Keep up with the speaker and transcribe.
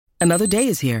Another day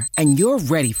is here, and you're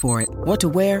ready for it. What to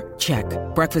wear? Check.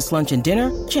 Breakfast, lunch, and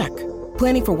dinner? Check.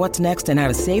 Planning for what's next and how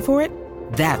to save for it?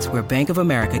 That's where Bank of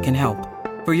America can help.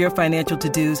 For your financial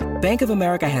to-dos, Bank of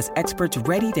America has experts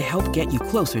ready to help get you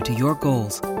closer to your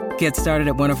goals. Get started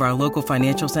at one of our local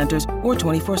financial centers or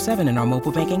 24/7 in our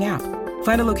mobile banking app.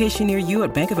 Find a location near you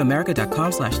at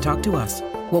bankofamerica.com/talktous.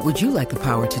 What would you like the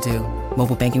power to do?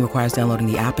 Mobile banking requires downloading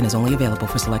the app and is only available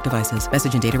for select devices.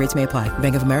 Message and data rates may apply.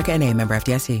 Bank of America N.A., member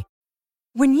FDIC.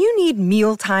 When you need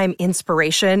mealtime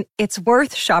inspiration, it's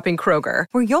worth shopping Kroger,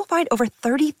 where you'll find over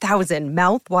 30,000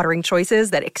 mouth-watering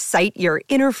choices that excite your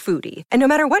inner foodie. And no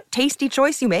matter what tasty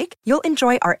choice you make, you'll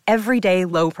enjoy our everyday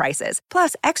low prices,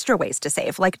 plus extra ways to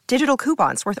save, like digital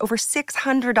coupons worth over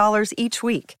 $600 each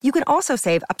week. You can also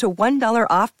save up to $1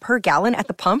 off per gallon at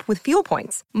the pump with fuel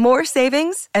points. More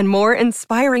savings and more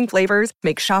inspiring flavors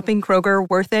make shopping Kroger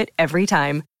worth it every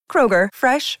time. Kroger,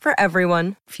 fresh for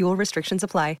everyone. Fuel restrictions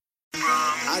apply.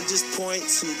 I just point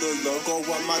to the logo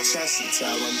on my chest and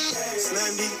tell them,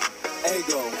 Slammy,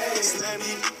 Ego,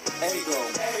 Slammy, Ego,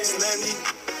 Slammy,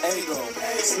 Ego,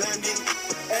 Slammy,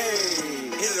 hey.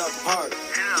 Hit it up hard,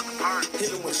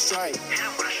 hit it with strike,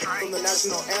 from the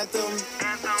national anthem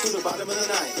to the bottom of the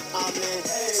night. I'm in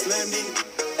Slammy,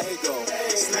 Ego,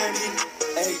 Slammy,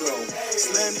 Ego,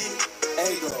 Slammy,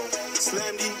 Ego,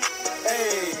 Slammy,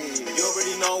 hey. You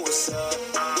already know what's up.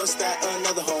 What's that?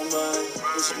 Another home run.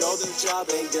 You should know the job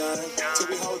ain't done till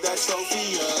we hold that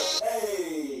trophy up.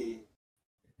 Hey.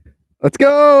 Let's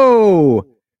go.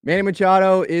 Manny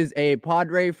Machado is a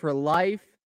Padre for life.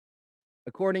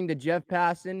 According to Jeff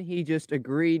Passan, he just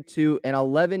agreed to an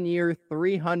 11-year,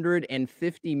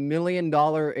 $350 million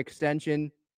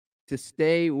extension to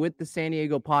stay with the San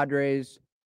Diego Padres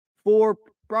for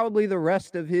probably the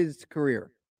rest of his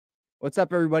career. What's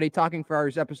up, everybody? Talking for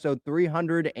Hours, episode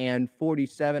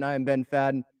 347. I am Ben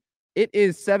Fadden. It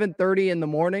is 7:30 in the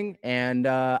morning, and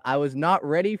I was not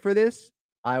ready for this.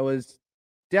 I was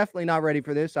definitely not ready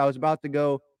for this. I was about to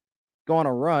go on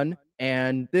a run,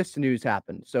 and this news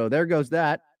happened. So there goes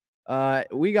that.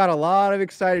 We got a lot of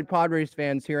excited Padres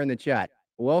fans here in the chat.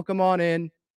 Welcome on in.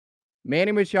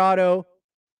 Manny Machado,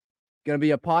 going to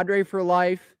be a Padre for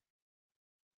life.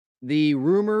 The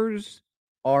rumors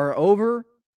are over.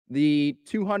 The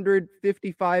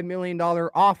 $255 million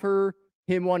offer,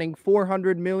 him wanting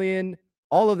 $400 million,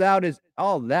 all of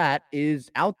that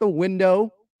is out the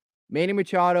window. Manny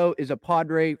Machado is a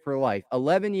Padre for life.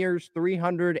 11 years,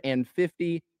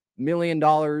 $350 million.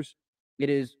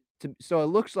 So it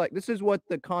looks like this is what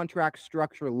the contract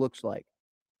structure looks like.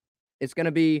 It's going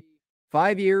to be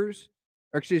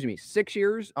 6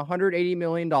 years, $180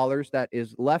 million that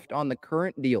is left on the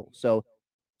current deal. So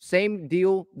same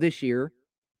deal this year.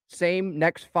 Same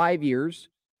next 5 years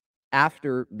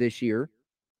after this year.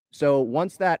 So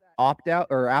once that opt-out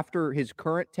or after his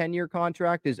current 10-year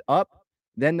contract is up,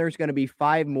 then there's going to be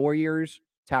 5 more years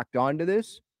tacked onto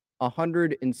this,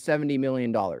 $170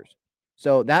 million.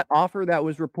 So that offer that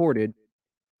was reported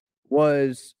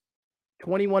was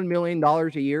 $21 million a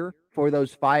year for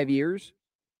those 5 years,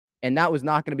 and that was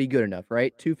not going to be good enough,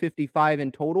 right? $255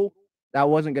 in total, that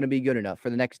wasn't going to be good enough for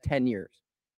the next 10 years.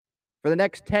 For the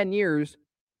next 10 years,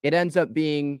 it ends up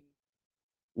being,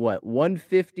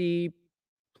 150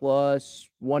 plus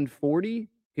 140?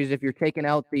 Because if you're taking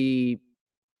out the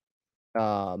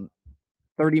 $30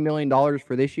 million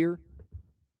for this year.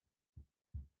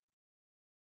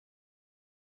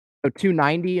 So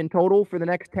 290 in total for the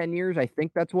next 10 years. I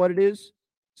think that's what it is.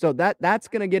 So that's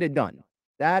going to get it done.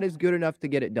 That is good enough to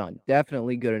get it done.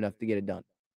 Definitely good enough to get it done.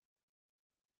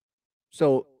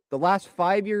 So the last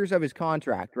 5 years of his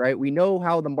contract, right? We know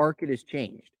how the market has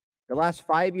changed. The last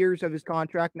 5 years of his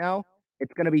contract now,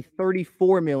 it's going to be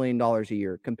 $34 million a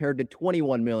year compared to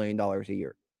 $21 million a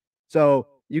year. So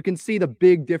you can see the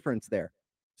big difference there.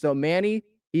 So Manny,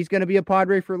 he's going to be a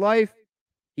Padre for life.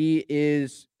 He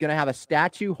is going to have a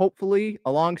statue, hopefully,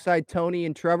 alongside Tony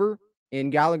and Trevor in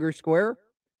Gallagher Square.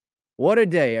 What a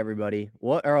day, everybody.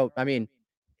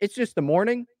 It's just the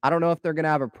morning. I don't know if they're going to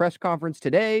have a press conference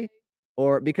today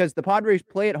or because the Padres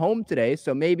play at home today.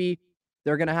 So maybe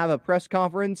they're going to have a press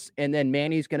conference and then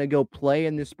Manny's going to go play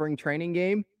in the spring training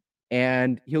game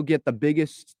and he'll get the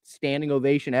biggest standing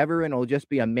ovation ever. And it'll just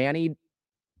be a Manny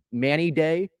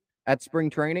day at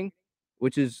spring training,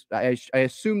 which is, I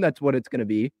assume that's what it's going to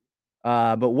be.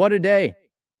 But what a day.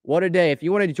 What a day. If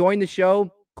you want to join the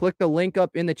show, click the link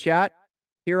up in the chat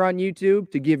here on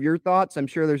YouTube to give your thoughts. I'm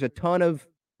sure there's a ton of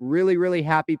really, really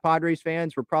happy Padres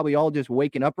fans. We're probably all just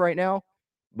waking up right now.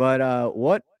 But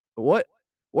what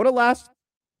a last,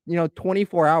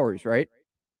 24 hours, right?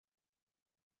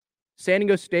 San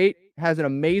Diego State has an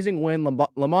amazing win.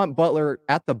 Lamont Butler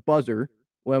at the buzzer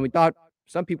when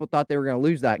some people thought they were going to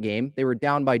lose that game. They were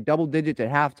down by double digits at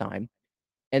halftime.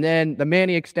 And then the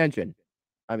Manny extension.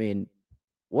 I mean,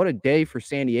 what a day for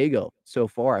San Diego so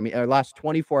far. I mean, our last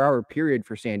 24-hour period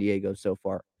for San Diego so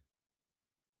far.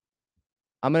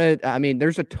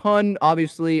 There's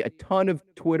obviously a ton of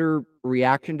Twitter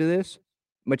reaction to this.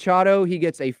 Machado, he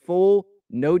gets a full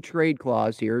no trade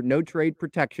clause here, no trade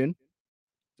protection.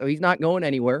 So he's not going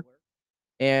anywhere.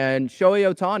 And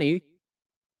Shohei Ohtani,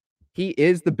 he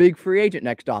is the big free agent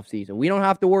next offseason. We don't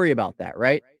have to worry about that,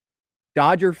 right?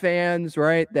 Dodger fans,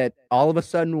 right, that all of a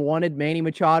sudden wanted Manny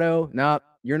Machado. No,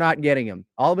 you're not getting him.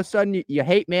 All of a sudden, you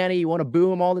hate Manny. You want to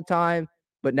boo him all the time.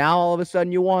 But now all of a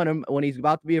sudden you want him when he's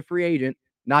about to be a free agent.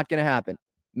 Not going to happen.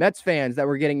 Mets fans that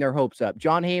were getting their hopes up.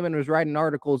 John Heyman was writing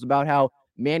articles about how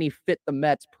Manny fit the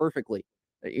Mets perfectly.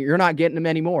 You're not getting him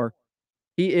anymore.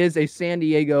 He is a San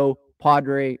Diego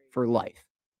Padre for life.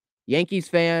 Yankees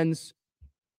fans,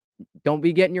 don't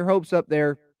be getting your hopes up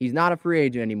there. He's not a free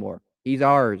agent anymore. He's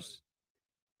ours.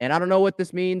 And I don't know what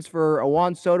this means for a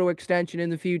Juan Soto extension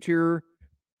in the future,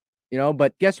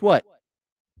 but guess what?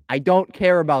 I don't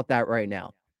care about that right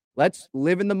now. Let's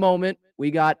live in the moment. We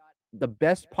got the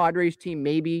best Padres team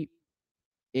maybe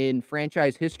in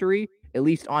franchise history, at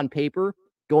least on paper,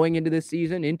 going into this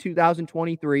season in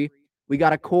 2023. We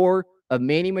got a core of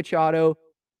Manny Machado,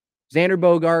 Xander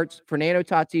Bogaerts, Fernando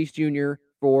Tatis Jr.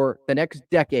 for the next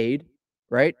decade,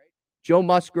 right? Joe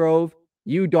Musgrove,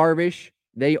 Yu Darvish,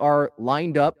 they are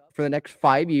lined up for the next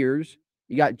 5 years.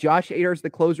 You got Josh Hader as the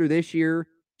closer this year.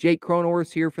 Jake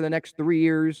Cronenworth's here for the next 3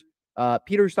 years.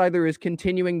 Peter Seidler is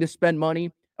continuing to spend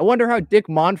money. I wonder how Dick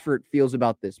Monfort feels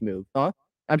about this move, huh?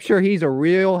 I'm sure he's a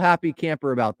real happy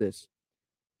camper about this.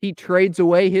 He trades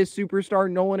away his superstar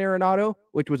Nolan Arenado,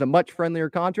 which was a much friendlier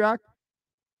contract,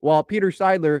 while Peter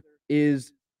Seidler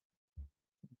is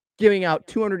giving out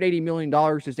 $280 million to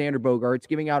Xander Bogaerts,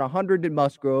 giving out $100 to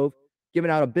Musgrove,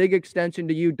 giving out a big extension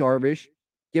to Yu Darvish,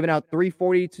 giving out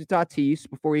 $340 to Tatis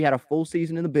before he had a full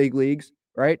season in the big leagues,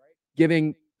 right?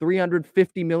 Giving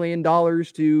 $350 million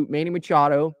to Manny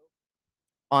Machado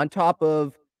on top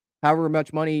of however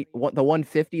much money, the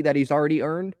 $150 that he's already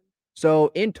earned.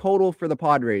 So in total for the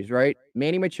Padres, right?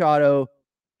 Manny Machado,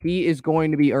 he is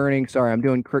going to be earning, I'm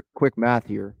doing quick math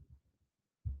here.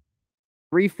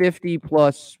 350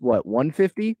 plus what,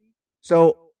 150?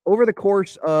 So over the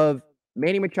course of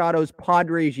Manny Machado's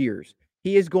Padres years,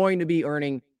 he is going to be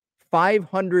earning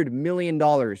 $500 million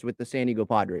with the San Diego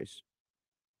Padres.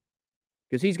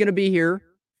 Because he's going to be here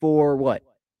for what?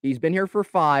 He's been here for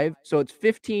 5, so it's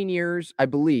 15 years, I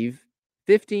believe.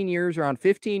 15 years, around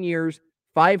 15 years,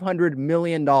 $500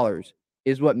 million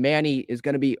is what Manny is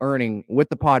going to be earning with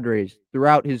the Padres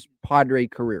throughout his Padre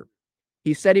career.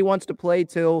 He said he wants to play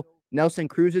till Nelson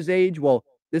Cruz's age. Well,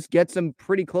 this gets him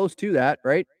pretty close to that,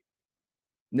 right?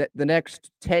 The next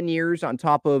 10 years on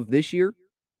top of this year.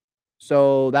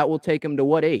 So that will take him to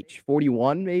what age?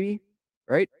 41 maybe,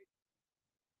 right?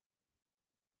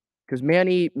 Because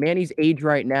Manny's age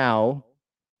right now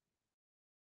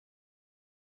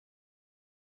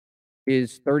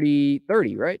is 30,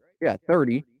 right? Yeah,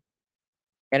 30.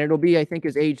 And it'll be, I think,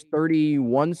 his age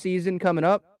 31 season coming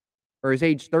up, or his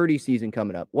age 30 season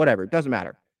coming up. Whatever, it doesn't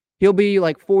matter. He'll be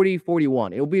like 40,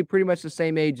 41. It'll be pretty much the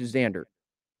same age as Xander.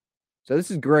 So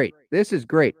this is great. This is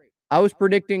great. I was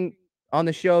predicting on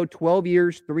the show 12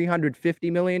 years,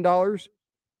 $350 million.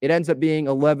 It ends up being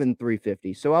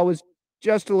 11,350. So I was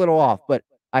just a little off, but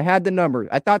I had the number.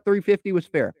 I thought 350 was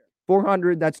fair.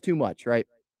 400, that's too much, right?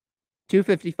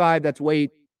 255, that's way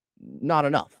not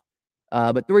enough.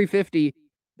 But 350,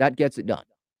 that gets it done.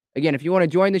 Again, if you want to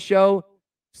join the show,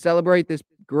 celebrate this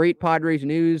great Padres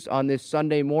news on this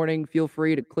Sunday morning, feel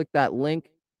free to click that link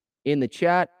in the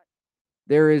chat.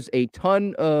 There is a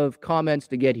ton of comments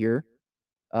to get to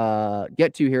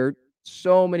here.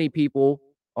 So many people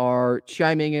are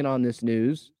chiming in on this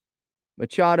news.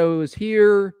 Machado is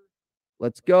here.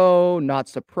 Let's go. Not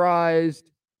surprised.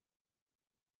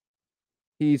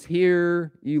 He's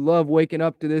here. You love waking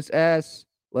up to this S.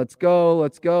 Let's go.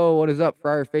 Let's go. What is up,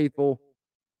 Friar Faithful?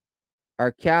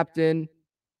 Our captain.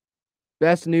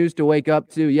 Best news to wake up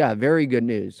to. Yeah, very good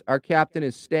news. Our captain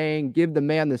is staying. Give the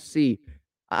man the C.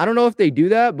 I don't know if they do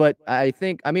that, but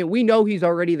we know he's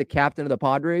already the captain of the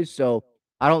Padres, so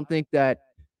I don't think that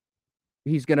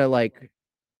he's going to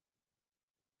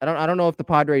I don't know if the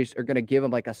Padres are going to give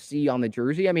him like a C on the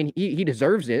jersey. I mean, he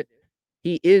deserves it.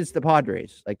 He is the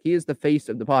Padres. He is the face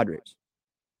of the Padres.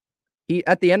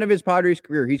 At the end of his Padres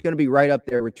career, he's going to be right up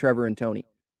there with Trevor and Tony,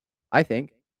 I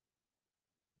think.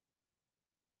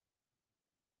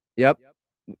 Yep.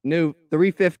 knew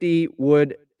 350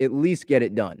 would at least get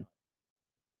it done.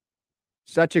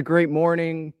 Such a great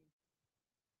morning.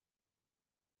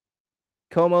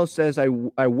 Como says, I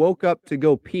woke up to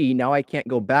go pee. Now I can't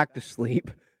go back to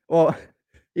sleep. Well,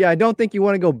 yeah, I don't think you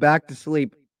want to go back to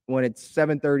sleep when it's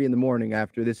 7:30 in the morning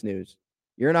after this news.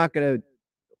 You're not going to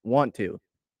want to.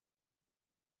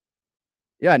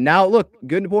 Yeah, now look,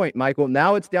 good point, Michael.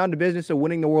 Now it's down to business of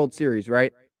winning the World Series,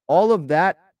 right? All of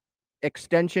that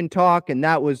extension talk, and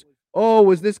that was, oh,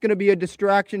 was this going to be a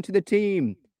distraction to the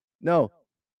team? No,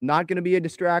 not going to be a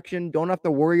distraction. Don't have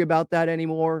to worry about that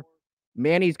anymore.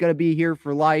 Manny's going to be here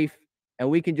for life, and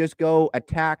we can just go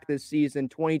attack this season,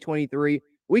 2023.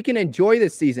 We can enjoy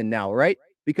this season now, right?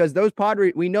 Because those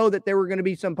Padres, we know that there were going to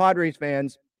be some Padres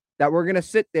fans that were going to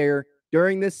sit there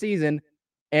during this season,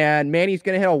 and Manny's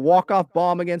going to hit a walk-off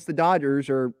bomb against the Dodgers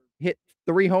or hit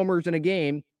 3 homers in a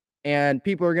game, and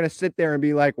people are going to sit there and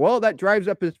be like, well, that drives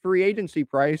up his free agency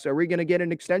price. Are we going to get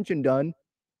an extension done?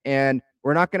 And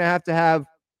we're not going to have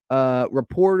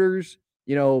reporters,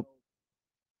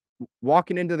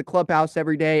 walking into the clubhouse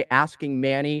every day asking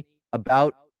Manny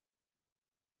about,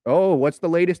 oh, what's the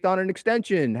latest on an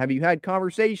extension? Have you had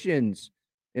conversations?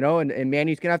 And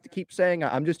Manny's going to have to keep saying,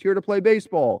 I'm just here to play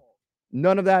baseball.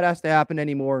 None of that has to happen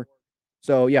anymore.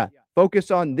 So, yeah,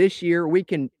 focus on this year. We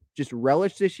can just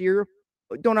relish this year.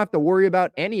 Don't have to worry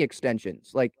about any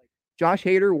extensions. Like Josh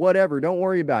Hader, whatever, don't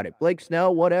worry about it. Blake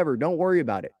Snell, whatever, don't worry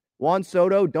about it. Juan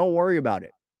Soto, don't worry about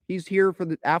it. He's here for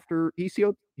he's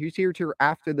here till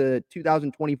after the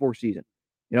 2024 season.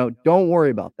 Don't worry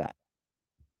about that.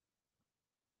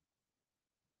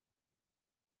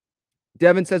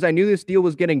 Devin says, I knew this deal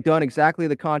was getting done. Exactly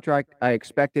the contract I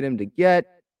expected him to get.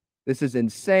 This is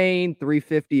insane.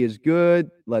 350 is good.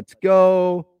 Let's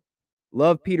go.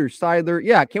 Love Peter Seidler.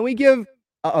 Yeah, can we give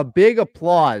a big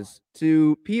applause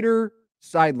to Peter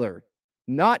Seidler,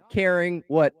 not caring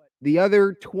what the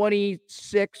other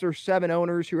 26 or 7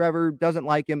 owners, whoever doesn't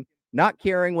like him, not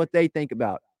caring what they think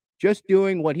about, just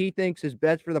doing what he thinks is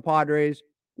best for the Padres,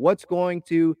 what's going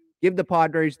to give the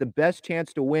Padres the best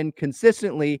chance to win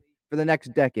consistently for the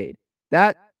next decade.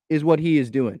 That is what he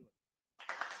is doing.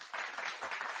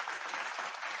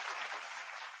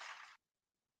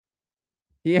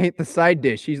 He ain't the side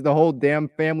dish. He's the whole damn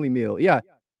family meal. Yeah.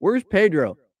 Where's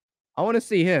Pedro? I want to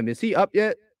see him. Is he up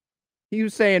yet? He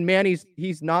was saying, man,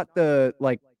 he's not the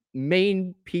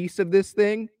main piece of this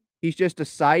thing. He's just a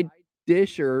side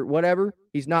dish or whatever.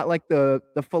 He's not like the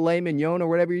filet mignon or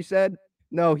whatever you said.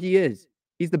 No, he is.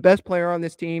 He's the best player on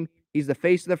this team. He's the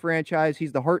face of the franchise.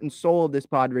 He's the heart and soul of this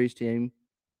Padres team.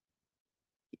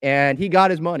 And he got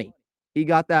his money. He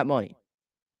got that money.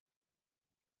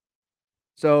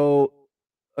 So,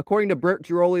 according to Bert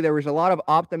Giroli, there was a lot of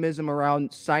optimism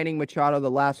around signing Machado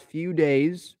the last few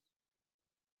days.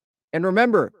 And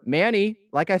remember, Manny,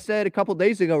 like I said a couple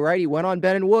days ago, right? He went on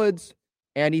Ben and Woods,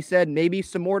 and he said maybe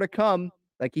some more to come.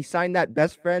 Like he signed that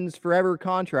best friends forever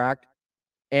contract.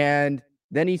 And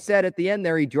then he said at the end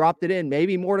there, he dropped it in.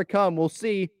 Maybe more to come. We'll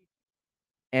see.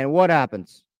 And what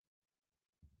happens?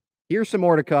 Here's some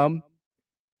more to come.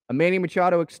 A Manny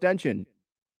Machado extension.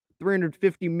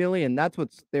 $350 million. That's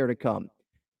what's there to come.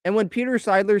 And when Peter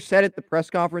Seidler said at the press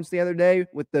conference the other day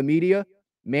with the media,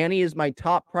 Manny is my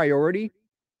top priority,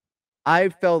 I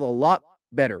felt a lot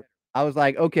better. I was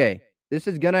like, okay, this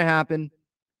is going to happen.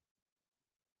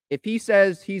 If he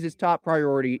says he's his top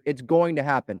priority, it's going to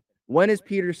happen. When has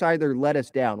Peter Seidler let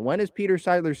us down? When has Peter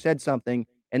Seidler said something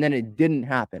and then it didn't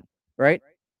happen, right?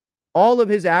 All of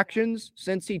his actions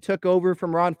since he took over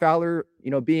from Ron Fowler,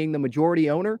 being the majority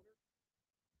owner,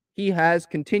 he has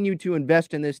continued to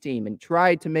invest in this team and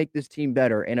tried to make this team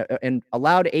better and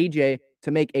allowed AJ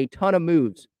to make a ton of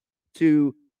moves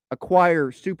to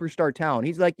acquire superstar talent.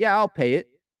 He's like, yeah, I'll pay it.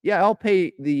 Yeah, I'll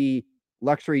pay the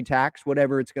luxury tax,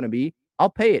 whatever it's going to be. I'll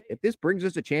pay it. If this brings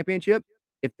us a championship,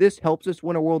 if this helps us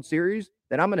win a World Series,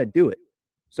 then I'm going to do it.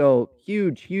 So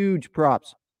huge, huge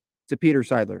props to Peter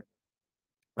Seidler.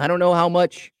 I don't know how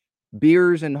much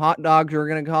beers and hot dogs are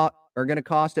going to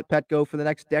cost at Petco for the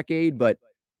next decade, but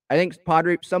I think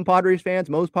some Padres fans,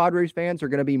 most Padres fans are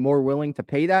going to be more willing to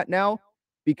pay that now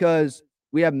because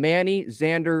we have Manny,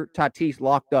 Xander, Tatis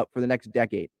locked up for the next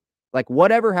decade. Like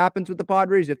whatever happens with the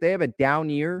Padres, if they have a down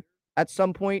year at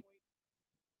some point,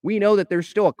 we know that there's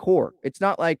still a core. It's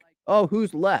not like, oh,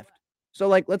 who's left? So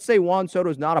let's say Juan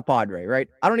Soto's not a Padre, right?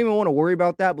 I don't even want to worry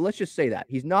about that, but let's just say that.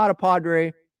 He's not a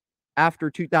Padre after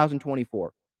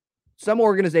 2024. Some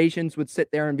organizations would sit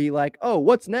there and be like, oh,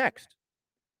 what's next?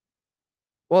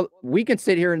 Well, we can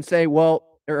sit here and say,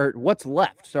 well, or what's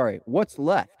left? Sorry, what's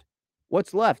left?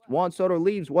 What's left? Juan Soto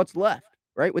leaves. What's left?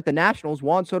 Right? With the Nationals,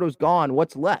 Juan Soto's gone.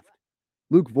 What's left?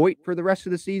 Luke Voigt for the rest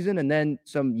of the season and then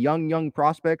some young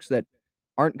prospects that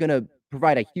aren't going to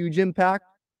provide a huge impact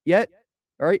yet.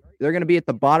 All right. They're going to be at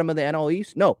the bottom of the NL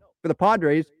East. No, for the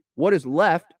Padres, what is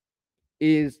left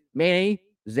is Manny,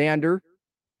 Xander,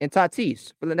 and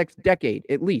Tatis for the next decade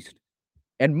at least.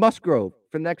 And Musgrove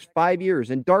for the next 5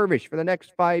 years. And Darvish for the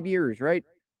next 5 years, right?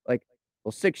 Like,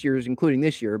 well, 6 years, including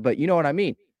this year. But you know what I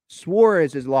mean.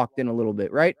 Suarez is locked in a little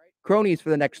bit, right? Cronies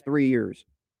for the next 3 years.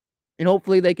 And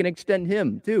hopefully they can extend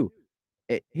him too.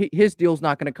 His deal's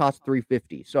not going to cost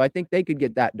 $350. So I think they could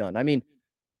get that done. I mean,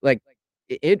 like,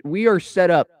 we are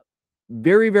set up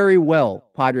very, very well,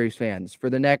 Padres fans, for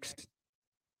the next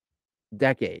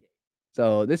decade.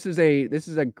 So this is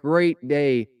a great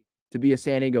day to be a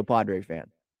San Diego Padre fan.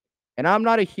 And I'm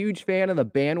not a huge fan of the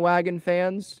bandwagon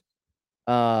fans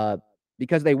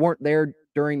because they weren't there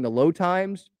during the low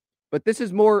times. But this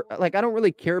is more like I don't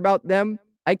really care about them.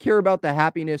 I care about the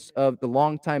happiness of the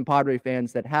longtime Padre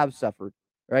fans that have suffered,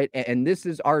 right? And this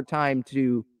is our time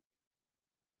to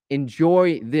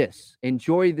enjoy this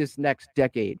next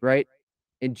decade, right?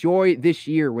 Enjoy this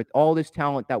year with all this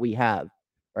talent that we have,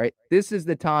 right? This is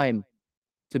the time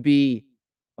to be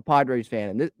a Padres fan.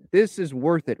 And this is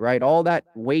worth it, right? All that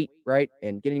wait, right?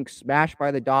 And getting smashed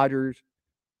by the Dodgers,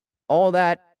 all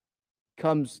that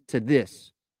comes to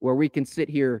this, where we can sit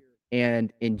here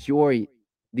and enjoy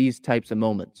these types of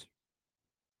moments.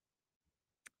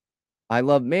 I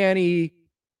love Manny.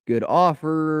 Good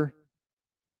offer.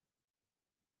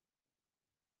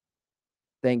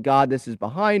 Thank God this is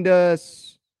behind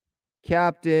us.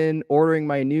 Captain, ordering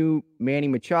my new Manny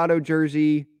Machado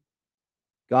jersey.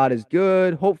 God is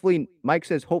good. Hopefully, Mike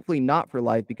says hopefully not for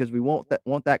life because we want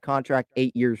that contract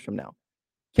 8 years from now.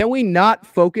 Can we not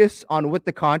focus on what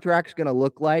the contract's going to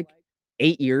look like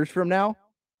 8 years from now?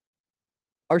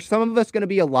 Are some of us going to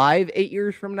be alive 8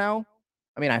 years from now?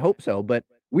 I mean, I hope so, but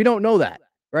we don't know that,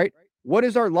 right? What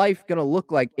is our life going to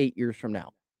look like 8 years from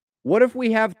now? What if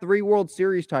we have 3 World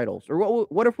Series titles? Or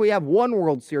what if we have 1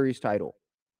 World Series title?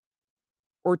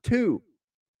 Or 2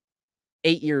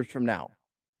 8 years from now?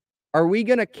 Are we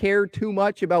going to care too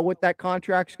much about what that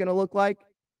contract's going to look like?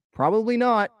 Probably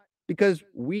not, because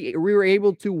we were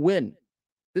able to win.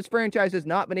 This franchise has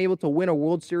not been able to win a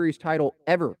World Series title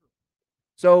ever.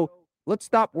 So let's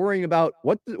stop worrying about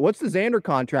what's the Xander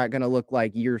contract going to look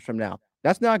like years from now.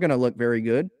 That's not going to look very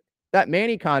good. That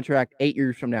Manny contract 8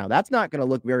 years from now, that's not going to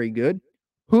look very good.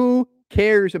 Who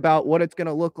cares about what it's going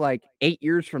to look like 8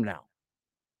 years from now?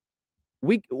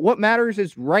 What matters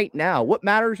is right now. What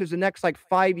matters is the next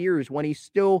 5 years when he's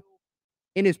still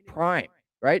in his prime,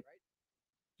 right?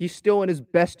 He's still in his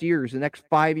best years, the next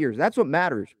 5 years. That's what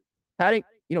matters.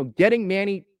 Getting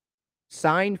Manny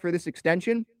signed for this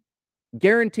extension,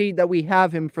 guaranteed that we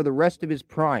have him for the rest of his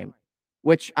prime,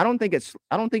 which I don't think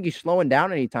he's slowing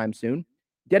down anytime soon.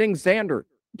 Getting Xander,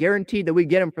 guaranteed that we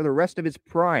get him for the rest of his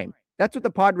prime. That's what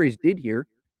the Padres did here.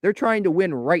 They're trying to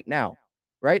win right now,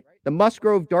 right? The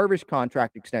Musgrove Darvish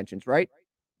contract extensions, right?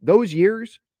 Those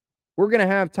years, we're going to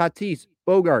have Tatis,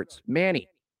 Bogarts, Manny,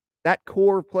 that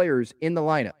core of players in the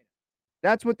lineup.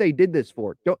 That's what they did this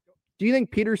for. Do you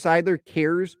think Peter Seidler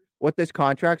cares what this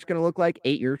contract's going to look like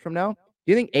 8 years from now?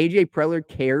 Do you think AJ Preller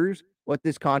cares what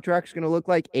this contract's going to look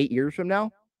like 8 years from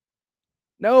now?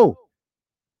 No.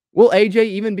 Will AJ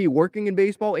even be working in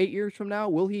baseball 8 years from now?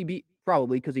 Will he be?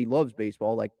 Probably, because he loves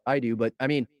baseball like I do. But, I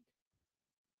mean,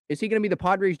 is he going to be the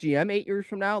Padres GM 8 years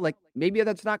from now? Maybe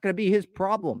that's not going to be his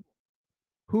problem.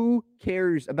 Who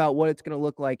cares about what it's going to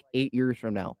look like 8 years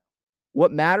from now?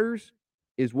 What matters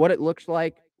is what it looks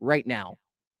like right now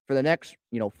for the next,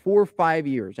 4 or 5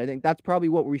 years. I think that's probably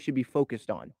what we should be focused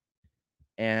on.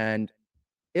 And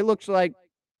it looks like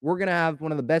we're going to have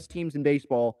one of the best teams in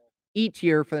baseball each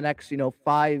year for the next,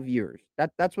 5 years.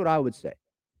 That's what I would say.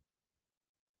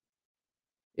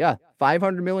 Yeah,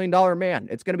 $500 million man.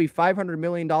 It's going to be $500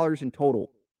 million in total.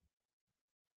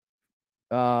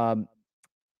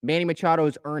 Manny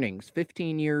Machado's earnings,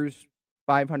 15 years,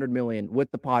 $500 million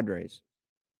with the Padres.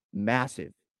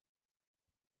 Massive.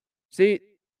 See,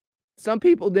 some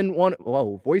people didn't want...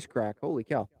 Whoa, voice crack. Holy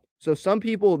cow. So some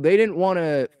people, they didn't want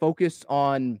to focus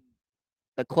on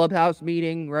the clubhouse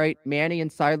meeting, right? Manny and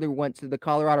Seidler went to the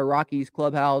Colorado Rockies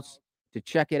clubhouse to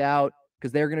check it out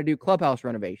because they're going to do clubhouse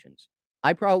renovations.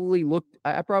 I probably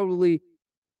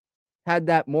had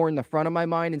that more in the front of my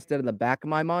mind instead of the back of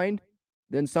my mind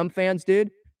than some fans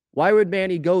did. Why would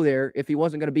Manny go there if he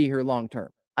wasn't going to be here long term?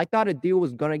 I thought a deal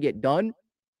was going to get done.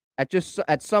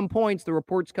 At some points, the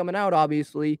reports coming out,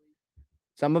 obviously,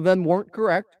 some of them weren't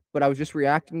correct, but I was just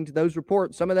reacting to those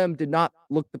reports. Some of them did not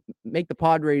make the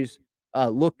Padres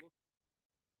look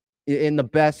in the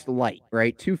best light,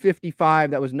 right?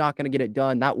 255, that was not going to get it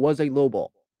done. That was a low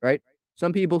ball, right?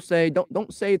 Some people say,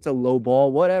 don't say it's a low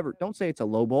ball, whatever. Don't say it's a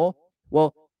low ball.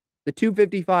 Well, the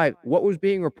 255, what was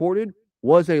being reported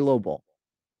was a low ball.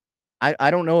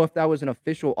 I don't know if that was an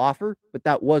official offer, but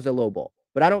that was a low ball.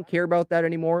 But I don't care about that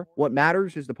anymore. What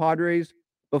matters is the Padres,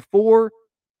 before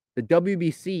the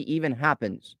WBC even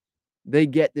happens, they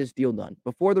get this deal done.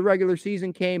 Before the regular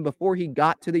season came, before he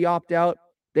got to the opt-out,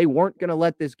 they weren't going to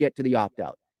let this get to the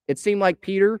opt-out. It seemed like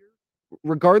Peter,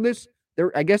 regardless,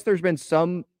 I guess there's been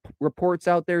some reports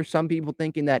out there, some people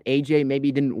thinking that AJ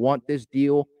maybe didn't want this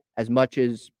deal as much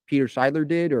as Peter Seidler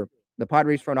did, or the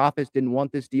Padres front office didn't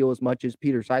want this deal as much as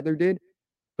Peter Seidler did.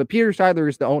 But Peter Seidler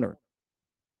is the owner.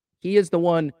 He is the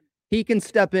one, he can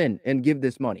step in and give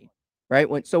this money, right?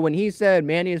 When he said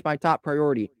Manny is my top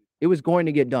priority, it was going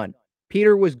to get done.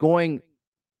 Peter was going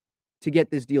to get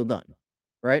this deal done,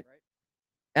 right?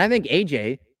 And I think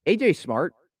AJ's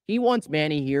smart. He wants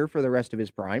Manny here for the rest of his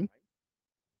prime.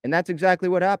 And that's exactly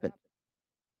what happened.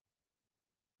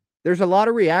 There's a lot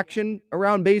of reaction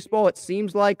around baseball. It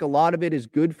seems like a lot of it is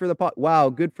good for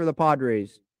the good for the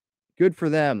Padres. Good for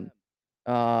them.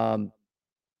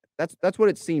 That's what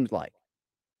it seems like.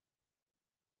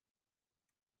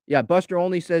 Yeah, Buster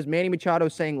Only says Manny Machado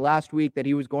saying last week that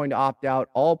he was going to opt out,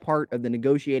 all part of the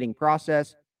negotiating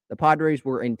process. The Padres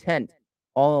were intent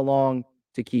all along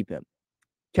to keep him.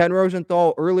 Ken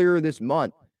Rosenthal earlier this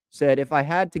month said, if I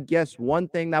had to guess one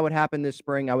thing that would happen this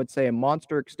spring, I would say a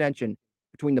monster extension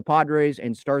between the Padres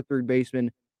and star third baseman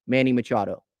Manny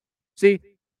Machado. See,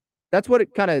 that's what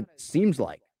it kind of seems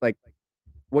like. Like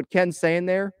what Ken's saying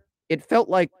there, it felt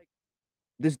like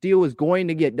this deal was going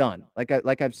to get done.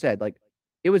 Like I've said, like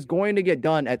it was going to get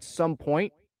done at some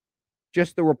point.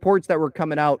 Just the reports that were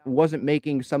coming out wasn't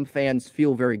making some fans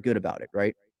feel very good about it,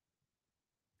 right?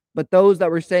 But those that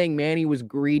were saying Manny was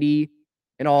greedy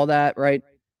and all that, right?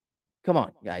 Come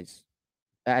on, guys.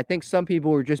 I think some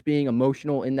people were just being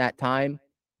emotional in that time.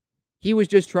 He was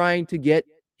just trying to get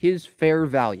his fair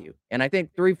value. And I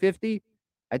think 350,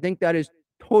 I think that is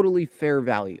totally fair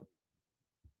value.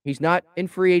 He's not in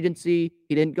free agency.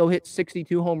 He didn't go hit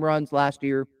 62 home runs last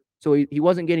year. So he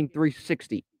wasn't getting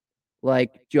 360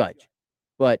 like Judge.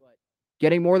 But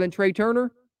getting more than Trey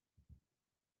Turner,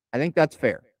 I think that's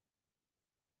fair.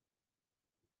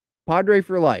 Padre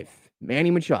for life,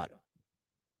 Manny Machado.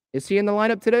 Is he in the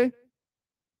lineup today?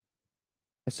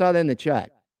 I saw that in the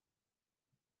chat.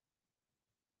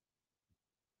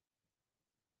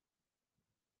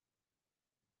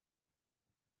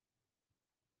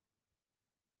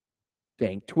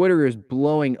 Dang, Twitter is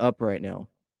blowing up right now.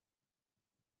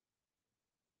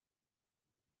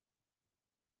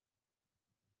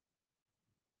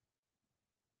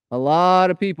 A lot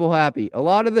of people happy. A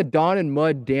lot of the Don and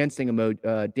Mud dancing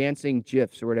dancing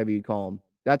GIFs or whatever you call them.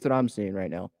 That's what I'm seeing right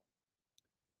now.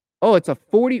 Oh, it's a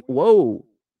 40. Whoa.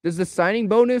 Does the signing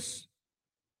bonus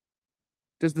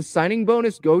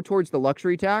go towards the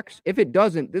luxury tax? If it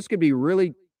doesn't, this could be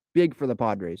really big for the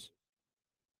Padres.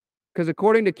 Because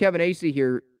according to Kevin Acee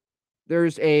here,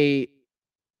 there's a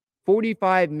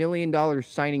 $45 million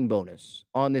signing bonus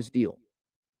on this deal.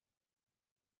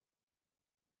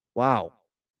 Wow.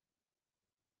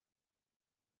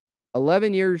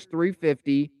 11 years,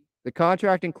 $350. The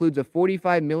contract includes a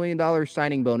 $45 million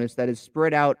signing bonus that is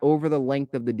spread out over the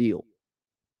length of the deal.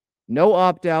 No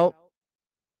opt-out,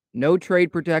 no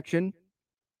trade protection.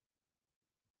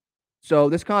 So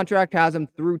this contract has him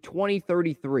through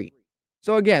 2033.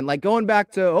 So again, like going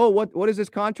back to, what is this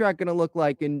contract going to look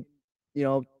like in,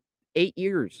 8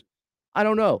 years? I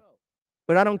don't know,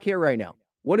 but I don't care right now.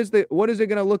 What is it going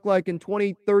to look like in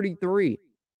 2033?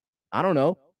 I don't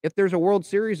know. If there's a World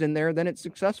Series in there, then it's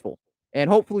successful. And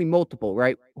hopefully multiple,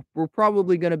 right? We're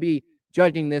probably going to be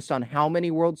judging this on how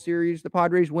many World Series the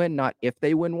Padres win, not if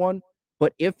they win one.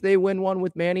 But if they win one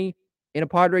with Manny in a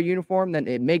Padre uniform, then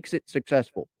it makes it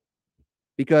successful.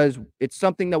 Because it's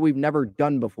something that we've never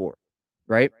done before,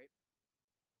 right?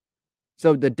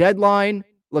 So the deadline,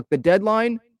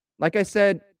 like I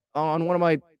said on one of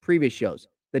my previous shows,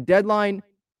 the deadline,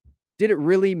 did it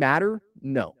really matter?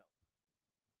 No.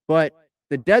 But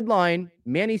the deadline,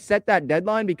 Manny set that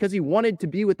deadline because he wanted to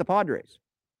be with the Padres.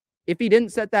 If he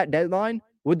didn't set that deadline,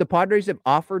 would the Padres have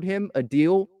offered him a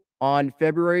deal on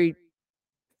February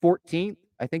 14th?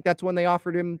 I think that's when they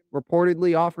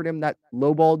reportedly offered him that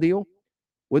lowball deal.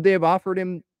 Would they have offered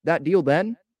him that deal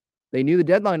then? They knew the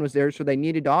deadline was there, so they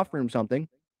needed to offer him something.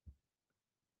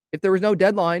 If there was no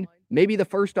deadline, maybe the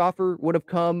first offer would have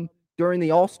come during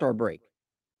the All-Star break.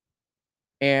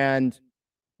 And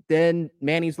then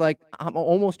Manny's like, I'm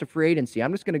almost a free agency.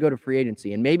 I'm just going to go to free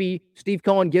agency. And maybe Steve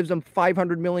Cohen gives him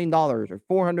 $500 million or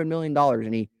 $400 million,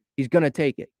 and he's going to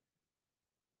take it.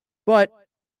 But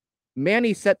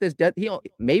Manny set this debt.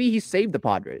 Maybe he saved the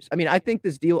Padres. I mean, I think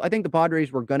the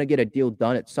Padres were going to get a deal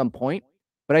done at some point,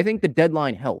 but I think the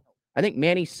deadline helped. I think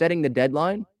Manny setting the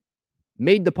deadline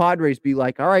made the Padres be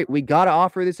like, all right, we got to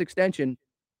offer this extension.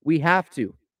 We have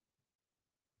to.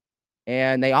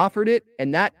 And they offered it,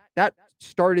 and that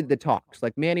started the talks.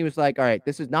 Like, Manny was like, all right,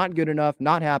 this is not good enough,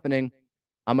 not happening.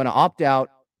 I'm going to opt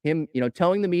out. Him,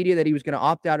 telling the media that he was going to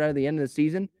opt out at the end of the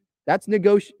season, that's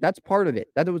part of it.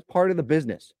 That was part of the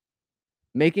business.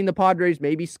 Making the Padres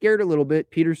maybe scared a little bit.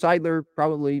 Peter Seidler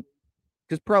probably,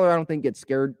 because Preller, I don't think, gets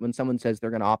scared when someone says they're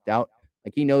going to opt out.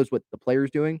 Like, he knows what the player's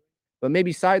doing. But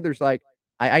maybe Seidler's like,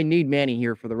 I need Manny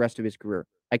here for the rest of his career.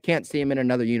 I can't see him in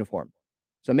another uniform.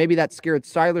 So maybe that scared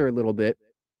Seidler a little bit,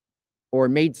 or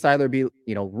made Seidler be,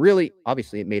 really,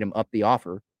 obviously it made him up the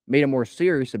offer, made him more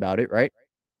serious about it, right?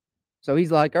 So he's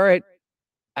like, all right,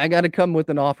 I got to come with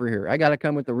an offer here. I got to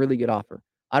come with a really good offer.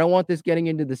 I don't want this getting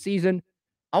into the season.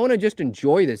 I want to just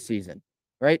enjoy this season,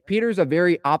 right? Peter's a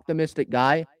very optimistic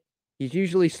guy. He's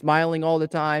usually smiling all the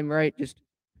time, right? Just,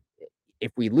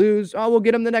 if we lose, we'll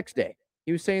get him the next day.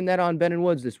 He was saying that on Ben and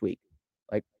Woods this week.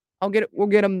 Like, we'll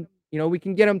get him, we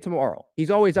can get him tomorrow.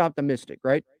 He's always optimistic,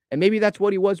 right? And maybe that's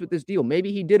what he was with this deal.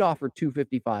 Maybe he did offer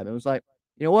 $255 and was like,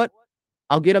 you know what?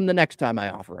 I'll get him the next time I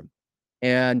offer him.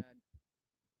 And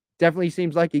definitely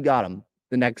seems like he got him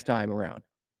the next time around.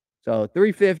 So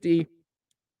 $350.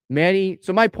 Manny,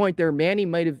 so my point there, Manny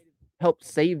might have helped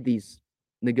save these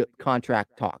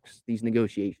contract talks, these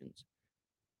negotiations.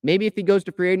 Maybe if he goes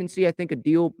to free agency, I think a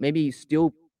deal, maybe he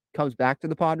still comes back to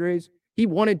the Padres. He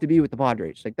wanted to be with the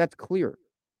Padres. Like, that's clear.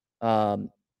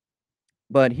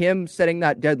 But him setting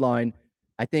that deadline,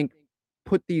 I think,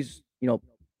 put these,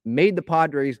 made the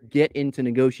Padres get into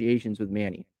negotiations with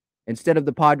Manny. Instead of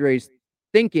the Padres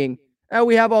thinking,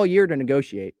 we have all year to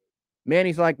negotiate.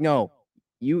 Manny's like, no,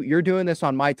 you're doing this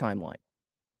on my timeline.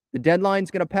 The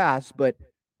deadline's going to pass, but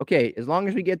okay, as long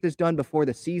as we get this done before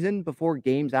the season, before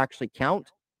games actually count,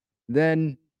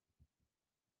 then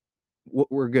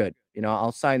we're good.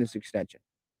 I'll sign this extension.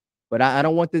 But I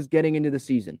don't want this getting into the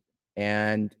season.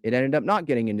 And it ended up not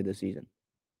getting into the season.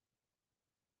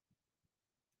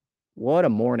 What a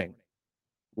morning.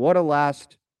 What a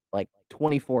last,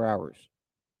 24 hours.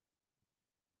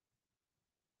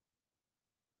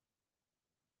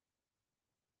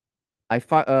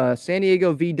 San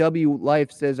Diego VW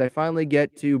Life says, I finally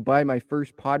get to buy my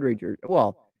first Padre jersey.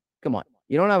 Well, come on.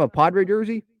 You don't have a Padre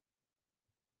jersey?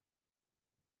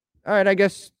 All right, I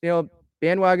guess,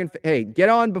 bandwagon. Hey, get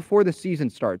on before the season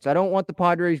starts. I don't want the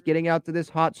Padres getting out to this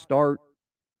hot start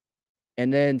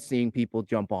and then seeing people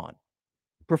jump on.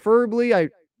 Preferably,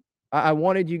 I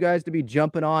wanted you guys to be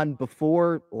jumping on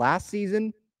before last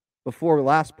season, before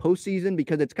last postseason,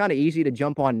 because it's kind of easy to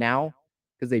jump on now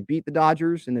because they beat the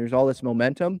Dodgers and there's all this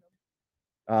momentum.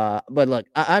 But look,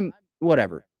 I'm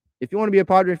whatever. If you want to be a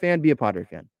Padre fan, be a Padre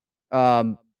fan.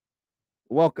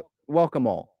 Welcome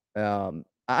all.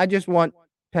 I just want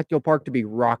Petco Park to be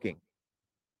rocking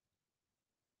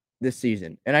this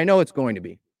season. And I know it's going to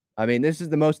be. I mean, this is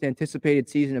the most anticipated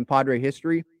season in Padre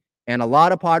history. And a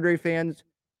lot of Padre fans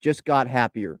just got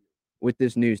happier with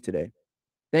this news today.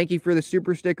 Thank you for the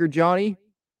super sticker, Johnny.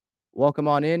 Welcome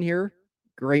on in here.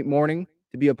 Great morning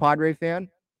to be a Padre fan.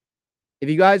 If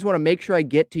you guys want to make sure I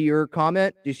get to your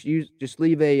comment, just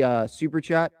leave a super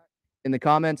chat in the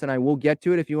comments and I will get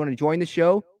to it. If you want to join the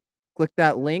show, click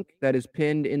that link that is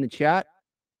pinned in the chat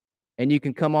and you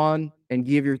can come on and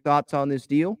give your thoughts on this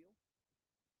deal.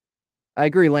 I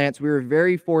agree, Lance. We were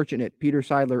very fortunate. Peter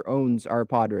Seidler owns our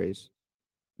Padres.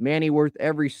 Manny worth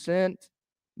every cent.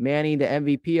 Manny, the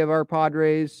MVP of our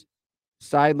Padres.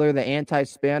 Seidler, the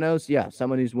anti-Spanos. Yeah,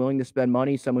 someone who's willing to spend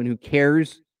money, someone who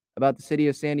cares about the city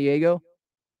of San Diego.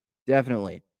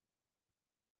 Definitely.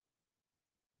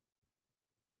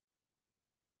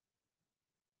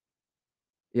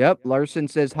 Yep, Larson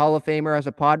says Hall of Famer as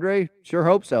a Padre. Sure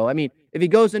hope so. I mean, if he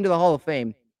goes into the Hall of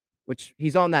Fame, which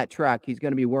he's on that track, he's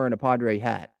going to be wearing a Padre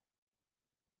hat.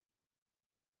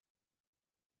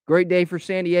 Great day for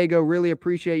San Diego. Really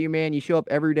appreciate you, man. You show up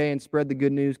every day and spread the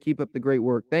good news. Keep up the great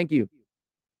work. Thank you.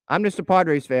 I'm just a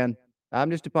Padres fan.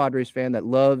 I'm just a Padres fan that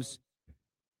loves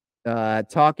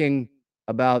talking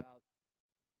about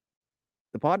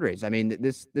the Padres. I mean,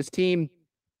 this team,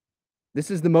 this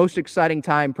is the most exciting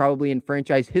time probably in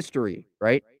franchise history,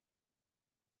 right?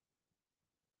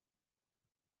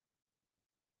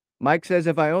 Mike says,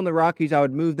 if I own the Rockies, I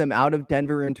would move them out of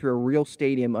Denver into a real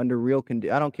stadium under real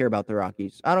conditions. I don't care about the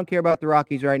Rockies. I don't care about the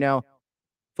Rockies right now.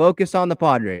 Focus on the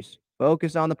Padres.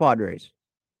 Focus on the Padres.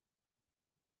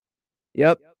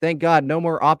 Yep. Thank God. No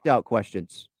more opt-out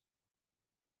questions.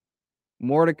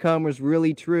 More to come was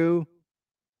really true.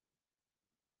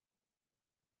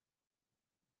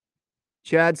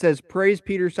 Chad says, praise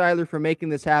Peter Seidler for making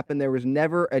this happen. There was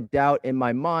never a doubt in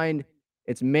my mind.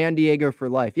 It's Man Diego for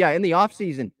life. Yeah, in the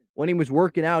offseason, when he was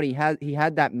working out, he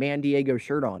had that Man Diego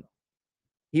shirt on.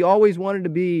 He always wanted to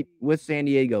be with San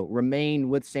Diego, remain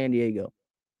with San Diego.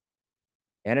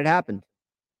 And it happened.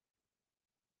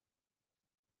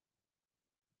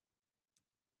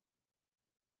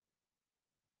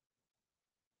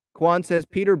 Quan says,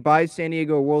 Peter buys San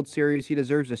Diego a World Series. He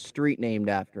deserves a street named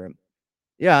after him.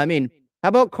 Yeah, I mean, how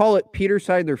about call it Peter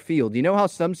Seidler Field? You know how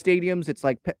some stadiums, it's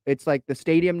like the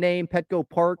stadium name, Petco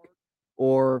Park,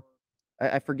 or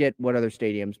I forget what other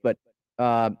stadiums, but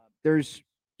there's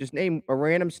just name a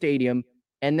random stadium,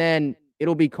 and then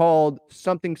it'll be called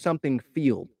something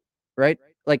field, right?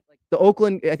 Like the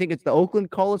Oakland, I think it's the Oakland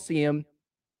Coliseum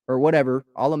or whatever,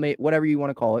 whatever you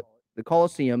want to call it, the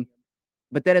Coliseum,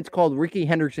 but then it's called Rickey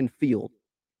Henderson Field.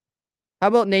 How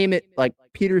about name it like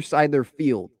Peter Seidler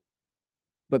Field?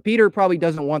 But Peter probably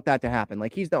doesn't want that to happen.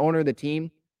 Like, he's the owner of the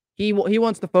team. He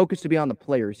wants the focus to be on the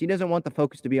players. He doesn't want the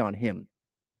focus to be on him.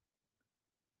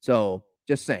 So,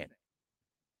 just saying.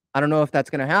 I don't know if that's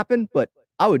going to happen, but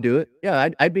I would do it. Yeah,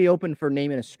 I'd be open for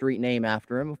naming a street name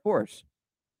after him, of course.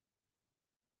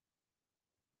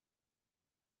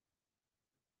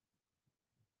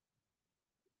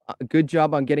 Good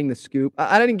job on getting the scoop.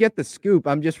 I didn't get the scoop.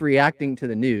 I'm just reacting to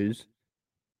the news.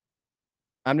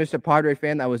 I'm just a Padre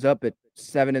fan that was up at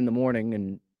 7 in the morning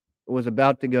and was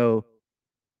about to go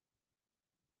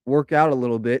work out a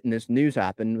little bit, and this news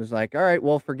happened. It was like, all right,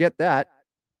 well, forget that.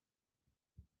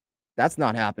 That's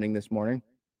not happening this morning.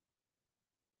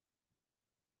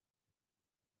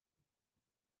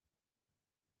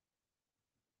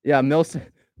 Yeah, Milson.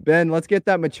 Ben, let's get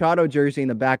that Machado jersey in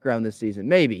the background this season.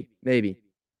 Maybe.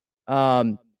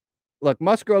 Look,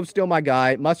 Musgrove's still my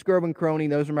guy. Musgrove and Crony,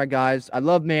 those are my guys. I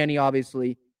love Manny,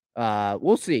 obviously.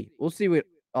 We'll see. We'll see what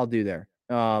I'll do there.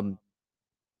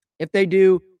 If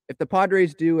the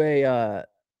Padres do a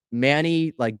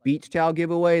Manny like beach towel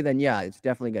giveaway, then yeah, it's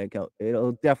definitely gonna go.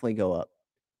 It'll definitely go up.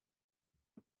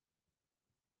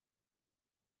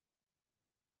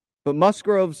 But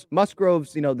Musgrove's,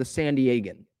 the San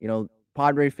Diegan,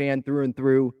 Padre fan through and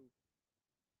through.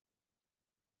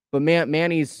 But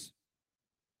Manny's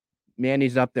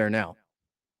up there now.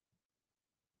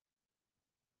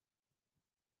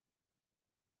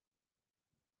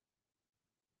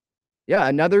 Yeah,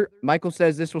 Michael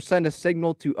says this will send a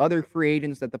signal to other free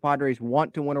agents that the Padres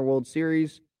want to win a World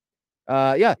Series.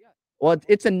 Yeah. Well,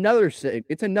 it's another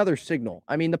signal.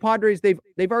 I mean, the Padres, they've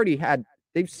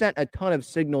sent a ton of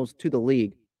signals to the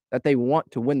league that they want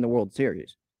to win the World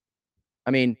Series.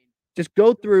 I mean, just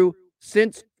go through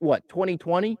since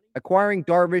 2020, acquiring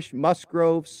Darvish,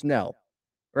 Musgrove, Snell,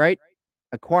 right?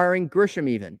 Acquiring Grisham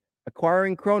even,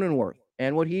 acquiring Cronenworth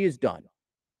and what he has done,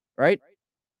 right?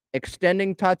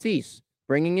 Extending Tatis,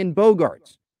 bringing in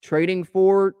Bogarts, trading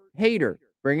for Hader,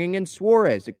 bringing in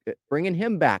Suarez, bringing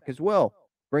him back as well,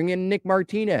 bringing in Nick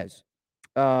Martinez,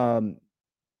 bringing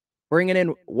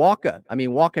in Waka. I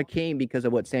mean, Waka came because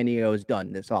of what San Diego has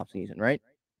done this offseason, right?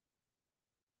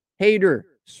 Hader,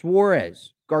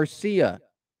 Suarez, Garcia.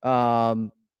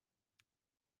 I'm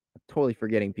totally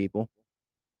forgetting people.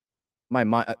 My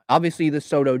mind, obviously the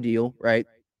Soto deal, right?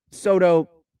 Soto,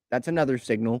 that's another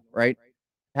signal, right?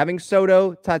 Having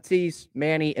Soto, Tatis,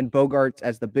 Manny, and Bogarts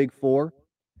as the big four,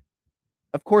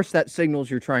 of course that signals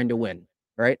you're trying to win,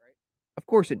 right? Of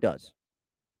course it does.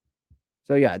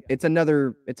 So yeah, it's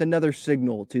another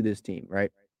signal to this team,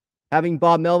 right? Having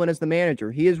Bob Melvin as the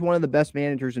manager, he is one of the best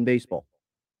managers in baseball.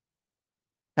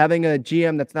 Having a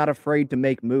GM that's not afraid to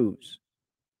make moves.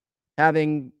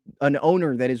 Having an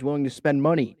owner that is willing to spend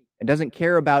money and doesn't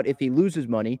care about if he loses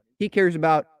money. He cares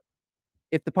about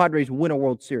if the Padres win a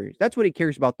World Series. That's what he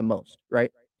cares about the most,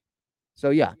 right? So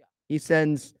yeah, he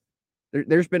sends.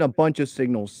 There's been a bunch of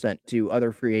signals sent to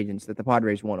other free agents that the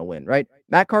Padres want to win, right?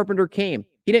 Matt Carpenter came.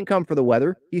 He didn't come for the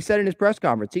weather. He said in his press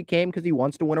conference, he came because he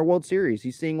wants to win a World Series.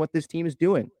 He's seeing what this team is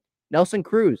doing. Nelson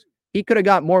Cruz, he could have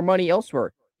got more money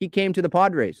elsewhere. He came to the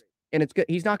Padres, and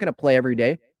he's not going to play every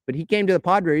day, but he came to the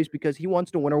Padres because he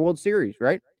wants to win a World Series,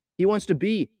 right? He wants to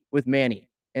be with Manny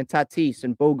and Tatis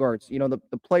and Bogarts,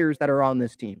 the players that are on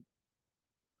this team.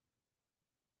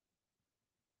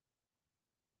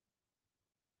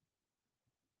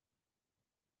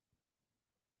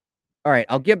 All right,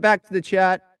 I'll get back to the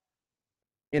chat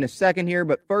in a second here,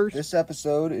 but first... This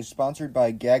episode is sponsored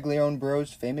by Gaglione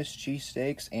Bros Famous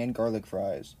Cheesesteaks and Garlic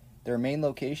Fries. Their main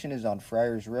location is on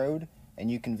Friars Road, and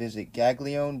you can visit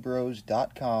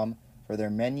gaglionebros.com for their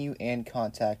menu and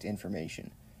contact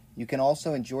information. You can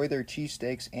also enjoy their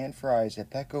cheesesteaks and fries at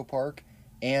Petco Park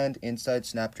and inside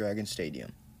Snapdragon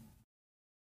Stadium.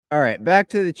 All right, back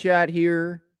to the chat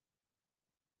here.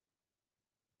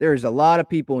 There's a lot of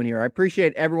people in here. I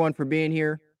appreciate everyone for being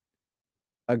here.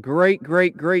 A great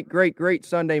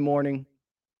Sunday morning.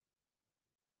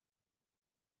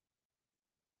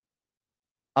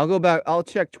 I'll go back. I'll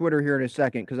check Twitter here in a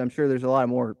second because I'm sure there's a lot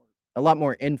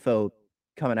more info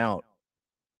coming out.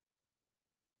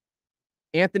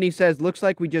 Anthony says, looks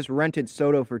like we just rented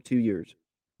Soto for 2 years.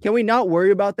 Can we not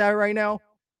worry about that right now?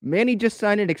 Manny just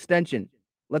signed an extension.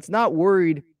 Let's not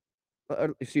worry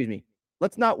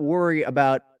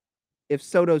about if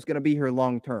Soto's going to be here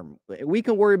long term. We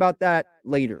can worry about that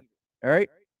later. All right.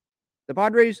 The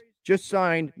Padres just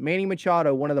signed Manny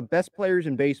Machado, one of the best players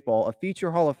in baseball, a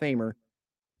future Hall of Famer,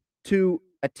 to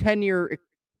a 10-year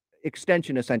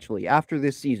extension essentially after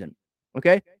this season.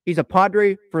 Okay. He's a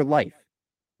Padre for life.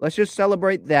 Let's just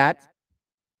celebrate that.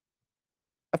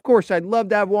 Of course, I'd love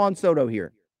to have Juan Soto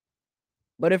here.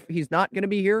 But if he's not going to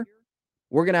be here,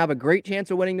 we're going to have a great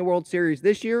chance of winning the World Series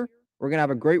this year. We're going to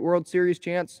have a great World Series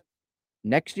chance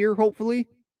next year, hopefully.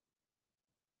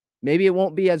 Maybe it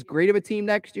won't be as great of a team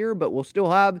next year, but we'll still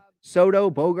have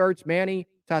Soto, Bogarts, Manny,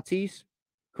 Tatis,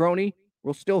 Crony.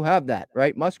 We'll still have that,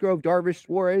 right? Musgrove, Darvish,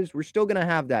 Suarez. We're still going to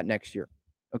have that next year.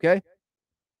 Okay?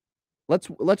 Let's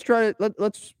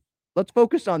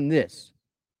focus on this.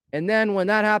 And then when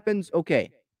that happens,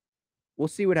 okay, we'll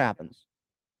see what happens.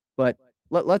 But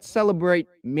let's celebrate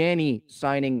Manny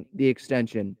signing the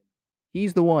extension.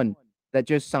 He's the one that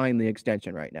just signed the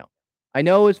extension right now. I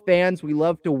know as fans, we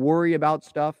love to worry about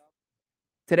stuff.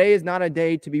 Today is not a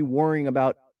day to be worrying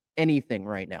about anything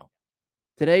right now.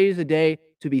 Today is a day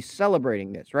to be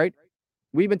celebrating this, right?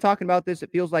 We've been talking about this,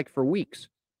 it feels like, for weeks,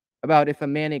 about if a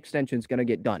Manny extension is going to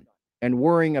get done and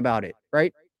worrying about it,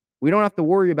 right? We don't have to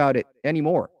worry about it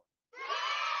anymore.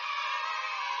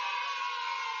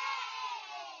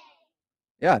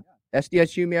 Yeah,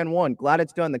 SDSU Man 1. Glad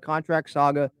it's done. The contract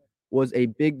saga was a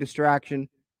big distraction.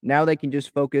 Now they can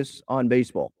just focus on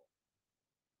baseball.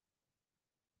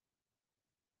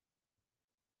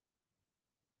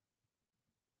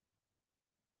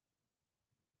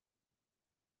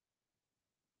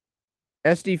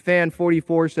 SD Fan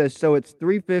 44 says, so it's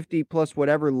 $350 plus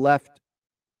whatever left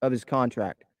of his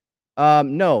contract.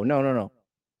 No.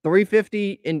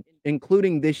 $350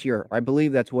 including this year. I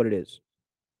believe that's what it is.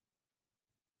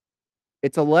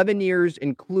 It's 11 years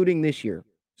including this year.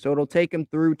 So it'll take him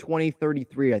through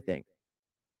 2033, I think.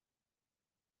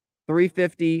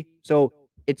 $350. So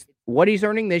it's what he's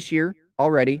earning this year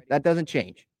already. That doesn't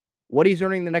change. What he's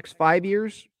earning the next 5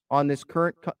 years on this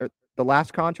current, the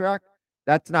last contract,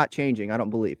 that's not changing, I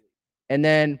don't believe. And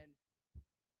then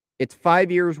it's 5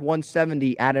 years,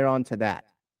 170 added on to that.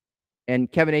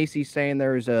 And Kevin Acey's saying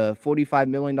there's a $45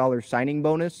 million signing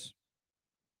bonus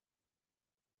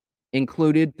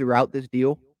included throughout this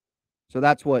deal. So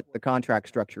that's what the contract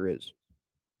structure is.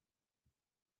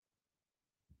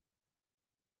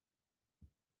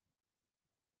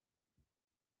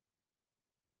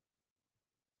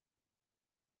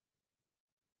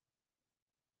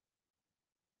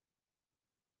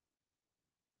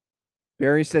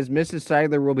 Barry says Mrs.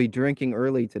 Seidler will be drinking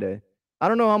early today. I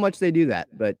don't know how much they do that,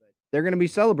 but they're going to be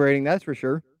celebrating, that's for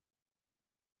sure.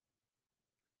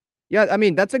 Yeah, I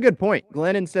mean, that's a good point.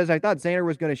 Glennon says, I thought Xander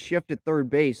was going to shift at third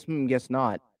base. Guess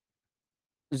not.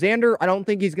 Xander, I don't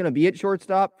think he's going to be at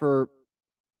shortstop for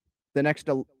the next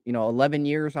 11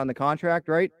 years on the contract,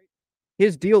 right?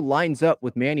 His deal lines up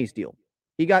with Manny's deal.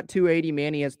 He got 280,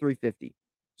 Manny has 350.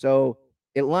 So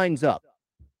it lines up,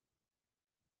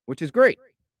 which is great.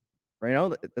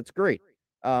 Right? That's great.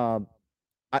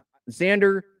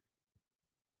 Xander,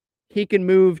 he can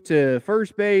move to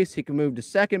first base. He can move to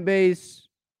second base.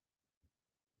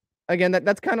 Again,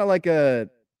 that's kind of like a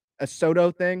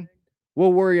Soto thing.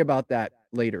 We'll worry about that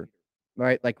later,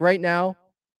 right? Like right now,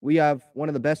 we have one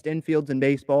of the best infields in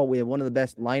baseball. We have one of the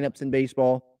best lineups in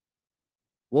baseball.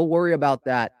 We'll worry about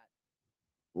that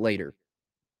later.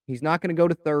 He's not going to go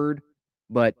to third,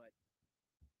 but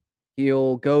he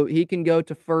can go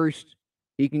to first.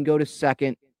 He can go to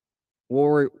second.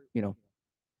 We'll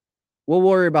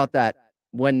worry about that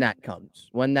when that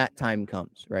time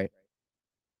comes, right?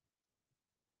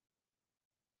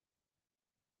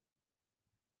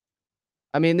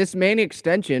 I mean, this Manny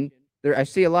extension, I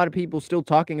see a lot of people still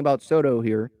talking about Soto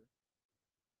here.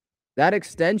 That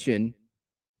extension,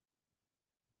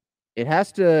 it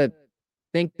has to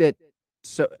think that,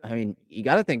 you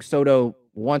got to think Soto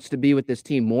wants to be with this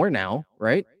team more now,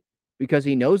 right? because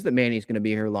he knows that Manny's going to be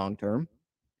here long term.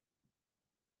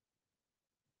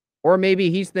 Or maybe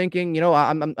he's thinking,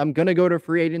 I'm going to go to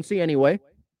free agency anyway.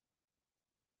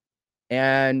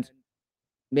 And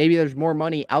maybe there's more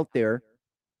money out there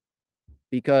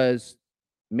because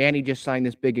Manny just signed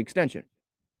this big extension.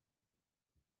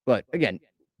 But again,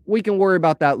 we can worry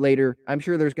about that later. I'm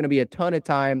sure there's going to be a ton of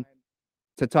time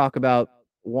to talk about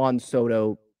Juan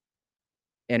Soto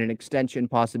and an extension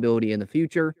possibility in the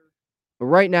future. But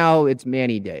right now, it's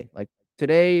Manny Day. Like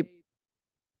today,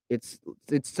 it's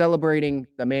celebrating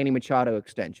the Manny Machado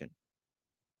extension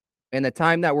and the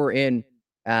time that we're in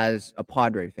as a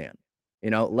Padre fan.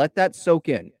 Let that soak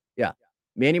in. Yeah,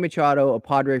 Manny Machado, a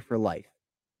Padre for life.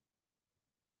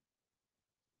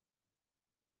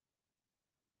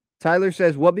 Tyler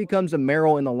says, what becomes of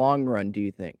Merrill in the long run, do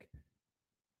you think?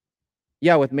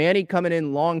 Yeah, with Manny coming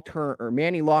in long-term, or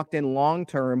Manny locked in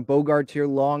long-term, Bogaerts here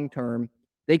long-term,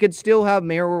 they could still have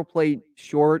Merrill play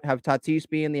short, have Tatis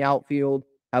be in the outfield,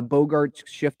 have Bogaerts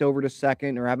shift over to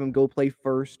second, or have him go play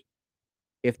first.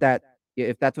 If that's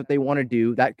what they want to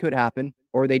do, that could happen.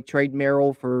 Or they trade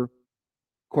Merrill for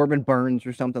Corbin Burns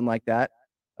or something like that.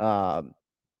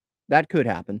 That could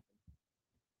happen.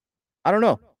 I don't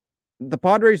know. The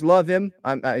Padres love him.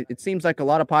 It seems like a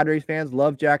lot of Padres fans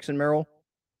love Jackson Merrill.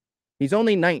 He's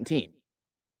only 19.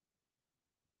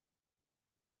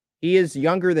 He is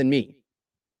younger than me.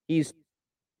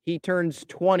 He turns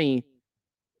 20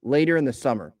 later in the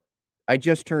summer. I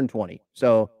just turned 20.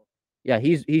 So, yeah,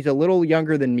 he's a little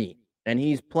younger than me. And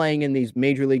he's playing in these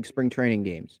Major League spring training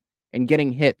games and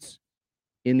getting hits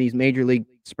in these Major League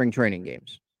spring training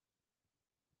games.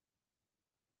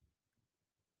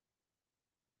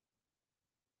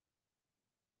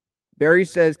 Barry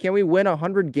says, can we win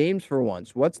 100 games for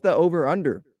once? What's the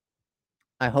over-under?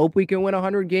 I hope we can win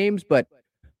 100 games, but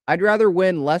I'd rather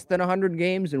win less than 100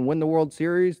 games and win the World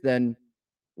Series than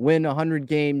win 100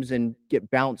 games and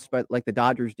get bounced by, like the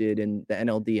Dodgers did in the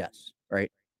NLDS,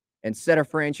 right? And set a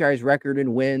franchise record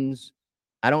in wins.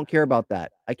 I don't care about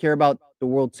that. I care about the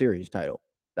World Series title.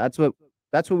 That's what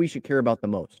we should care about the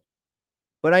most.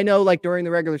 But I know, like, during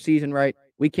the regular season, right,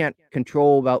 we can't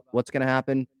control about what's going to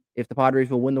happen. If the Padres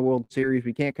will win the World Series,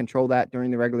 we can't control that during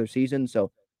the regular season.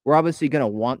 So we're obviously going to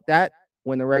want that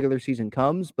when the regular season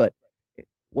comes. But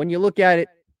when you look at it,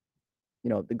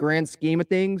 the grand scheme of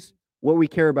things, what we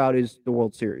care about is the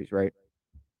World Series, right?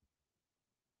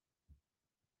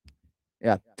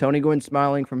 Yeah, Tony Gwynn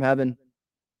smiling from heaven.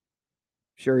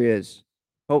 Sure he is.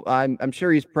 I'm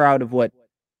sure he's proud of what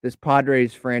this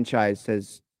Padres franchise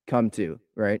has come to,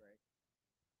 right?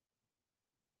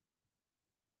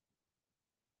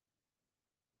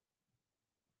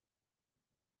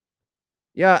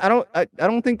 Yeah, I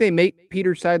don't think they make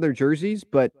Peter Seidler jerseys,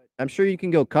 but I'm sure you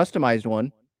can go customize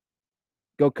one.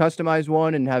 Go customize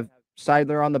one and have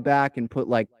Seidler on the back and put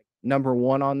like number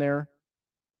 1 on there.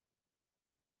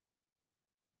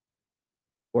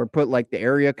 Or put like the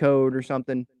area code or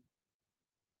something.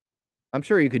 I'm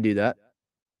sure you could do that.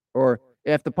 Or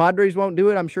if the Padres won't do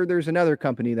it, I'm sure there's another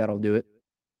company that'll do it.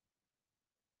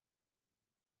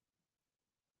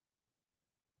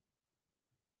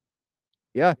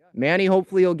 Yeah, Manny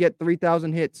hopefully he'll get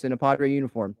 3,000 hits in a Padre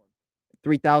uniform.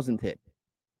 3,000th hit.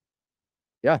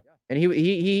 Yeah, and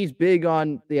he's big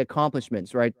on the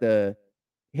accomplishments, right? The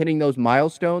hitting those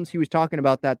milestones. He was talking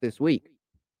about that this week.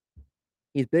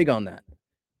 He's big on that.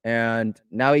 And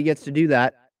now he gets to do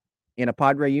that in a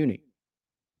Padre uni.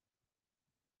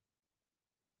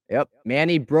 Yep,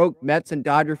 Manny broke Mets and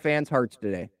Dodger fans' hearts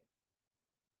today.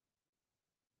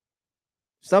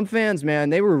 Some fans, man,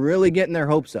 they were really getting their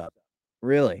hopes up.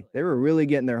 Really. They were really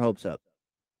getting their hopes up.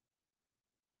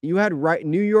 You had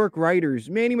New York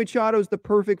writers. Manny Machado's the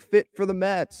perfect fit for the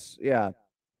Mets. Yeah.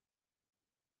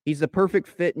 He's the perfect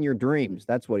fit in your dreams.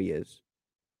 That's what he is.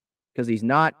 Because he's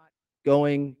not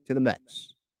going to the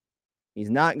Mets. He's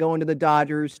not going to the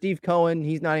Dodgers. Steve Cohen,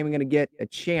 he's not even going to get a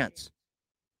chance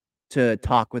to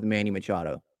talk with Manny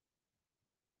Machado.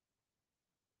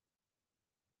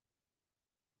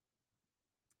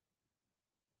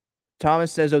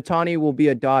 Thomas says Ohtani will be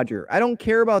a Dodger. I don't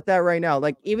care about that right now.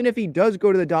 Like, even if he does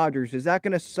go to the Dodgers, is that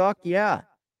going to suck? Yeah.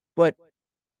 But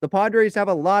the Padres have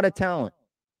a lot of talent.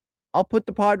 I'll put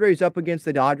the Padres up against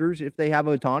the Dodgers if they have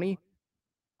Ohtani.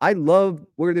 I love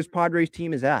where this Padres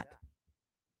team is at.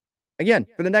 Again,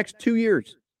 for the next 2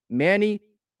 years, Manny,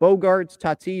 Bogaerts,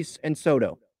 Tatis, and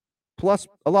Soto, plus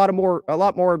a lot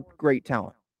more great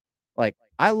talent. Like,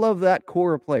 I love that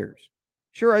core of players.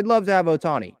 Sure, I'd love to have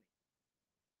Ohtani.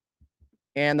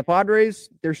 And the Padres,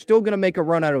 they're still going to make a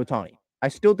run at Ohtani. I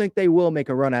still think they will make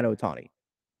a run at Ohtani.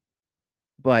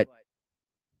 But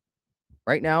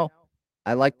right now,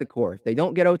 I like the core. If they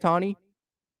don't get Ohtani,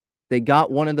 they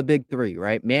got one of the big three,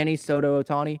 right? Manny, Soto,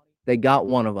 Ohtani. They got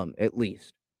one of them at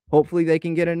least. Hopefully they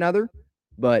can get another,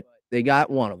 but they got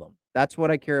one of them. That's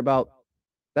what I care about.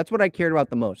 That's what I cared about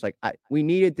the most. Like we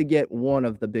needed to get one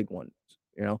of the big ones,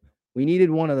 you know? We needed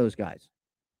one of those guys.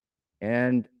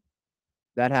 And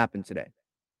that happened today.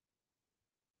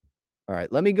 All right,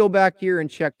 let me go back here and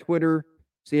check Twitter,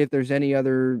 see if there's any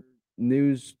other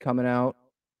news coming out.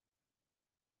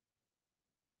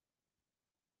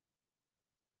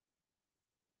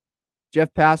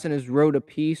 Jeff Passan has wrote a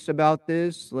piece about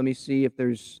this. Let me see if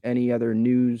there's any other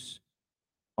news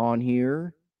on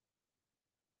here.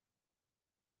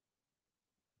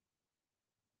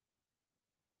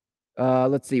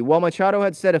 Let's see. While Machado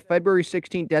had set a February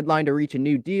 16th deadline to reach a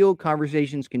new deal,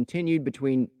 conversations continued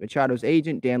between Machado's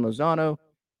agent, Dan Lozano,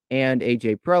 and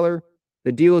AJ Preller.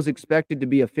 The deal is expected to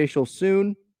be official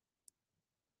soon.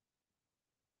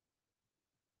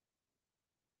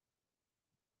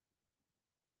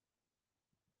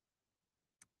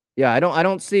 Yeah, I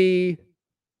don't see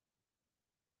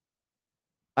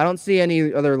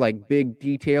any other like big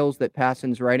details that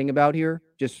Passan's writing about here.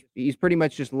 He's pretty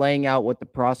much just laying out what the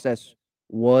process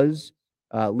was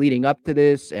leading up to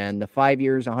this, and the 5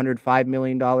 years, $105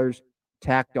 million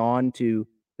tacked on to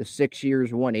the 6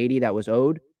 years, 180 that was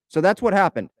owed. So that's what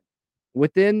happened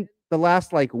within the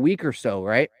last like week or so,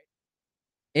 right?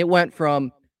 It went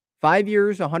from 5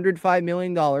 years, $105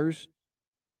 million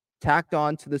tacked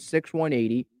on to the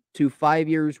 6/180 to 5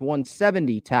 years,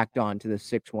 $170 tacked on to the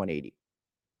 6/180.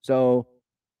 So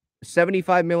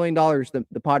 $75 million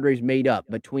the Padres made up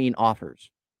between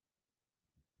offers.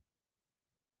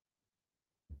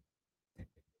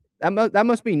 That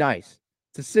must be nice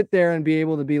to sit there and be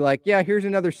able to be like, yeah, here's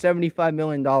another $75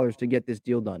 million to get this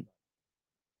deal done.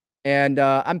 And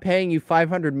I'm paying you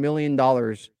 $500 million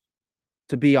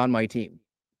to be on my team.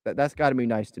 That's got to be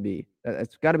nice to be.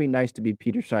 It's got to be nice to be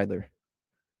Peter Seidler.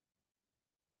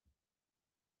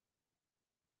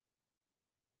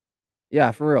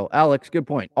 Yeah, for real. Alex, good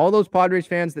point. All those Padres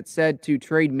fans that said to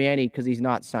trade Manny because he's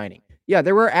not signing. Yeah,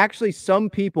 there were actually some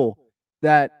people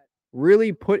that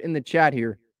really put in the chat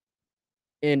here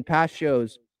in past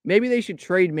shows, maybe they should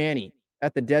trade Manny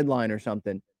at the deadline or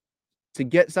something to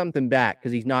get something back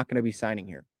because he's not going to be signing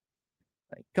here.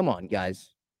 Like, come on, guys.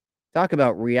 Talk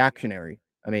about reactionary.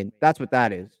 I mean, that's what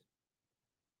that is.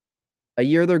 A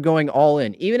year they're going all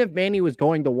in. Even if Manny was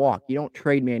going to walk, you don't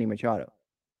trade Manny Machado.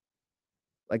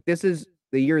 Like, this is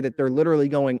the year that they're literally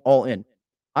going all in.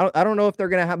 I don't know if they're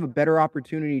going to have a better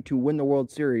opportunity to win the World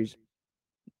Series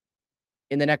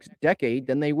in the next decade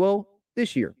than they will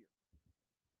this year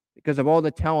because of all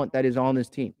the talent that is on this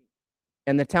team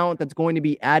and the talent that's going to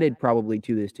be added probably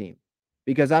to this team.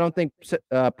 Because I don't think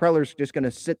Preller's just going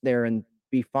to sit there and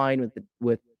be fine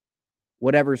with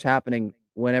whatever's happening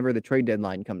whenever the trade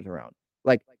deadline comes around.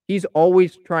 Like, he's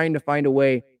always trying to find a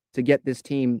way to get this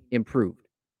team improved.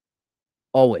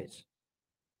 Always.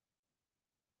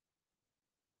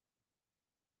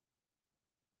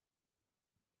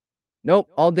 Nope.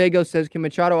 Aldego says, can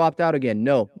Machado opt out again?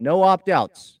 No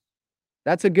opt-outs.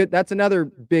 That's another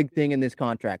big thing in this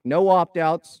contract. No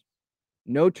opt-outs,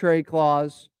 no trade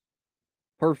clause.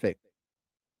 Perfect.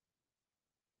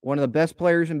 One of the best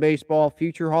players in baseball,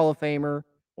 future Hall of Famer,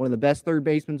 one of the best third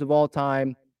basemen of all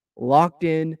time, locked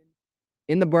in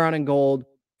the brown and gold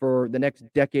for the next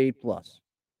decade plus.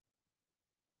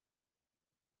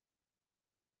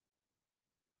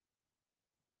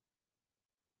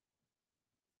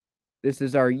 This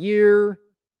is our year.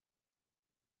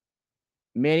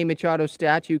 Manny Machado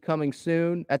statue coming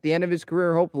soon. At the end of his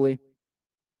career, hopefully.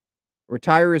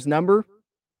 Retire his number.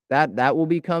 That will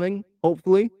be coming,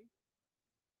 hopefully.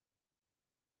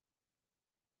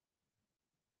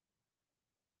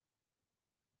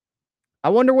 I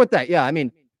wonder what that, yeah, I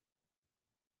mean.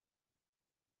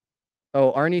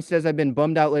 Oh, Arnie says, I've been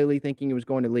bummed out lately thinking he was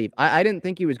going to leave. I didn't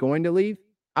think he was going to leave.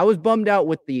 I was bummed out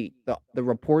with the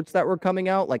reports that were coming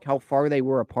out, like how far they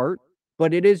were apart.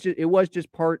 But it was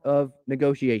just part of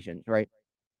negotiations, right?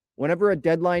 Whenever a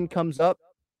deadline comes up,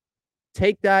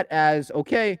 take that as,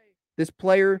 okay, this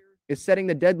player is setting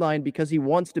the deadline because he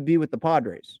wants to be with the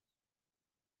Padres.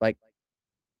 Like,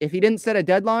 if he didn't set a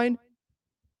deadline,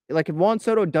 like if Juan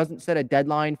Soto doesn't set a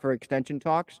deadline for extension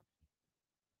talks,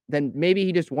 then maybe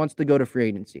he just wants to go to free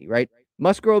agency, right?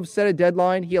 Musgrove set a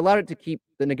deadline. He allowed it to keep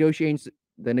the negotiations.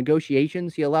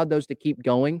 He allowed those to keep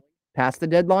going past the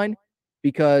deadline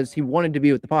because he wanted to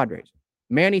be with the Padres.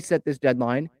 Manny set this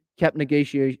deadline, kept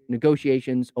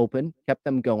negotiations open, kept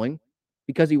them going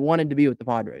because he wanted to be with the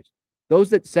Padres.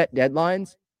 Those that set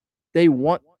deadlines, they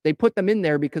put them in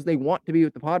there because they want to be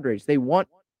with the Padres. They want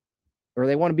or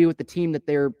they want to be with the team that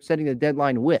they're setting the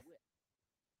deadline with.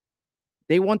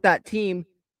 They want that team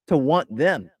to want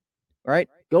them, right?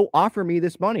 Go offer me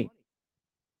this money.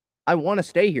 I want to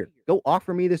stay here. Go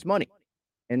offer me this money.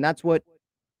 And that's what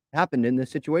happened in this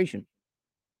situation.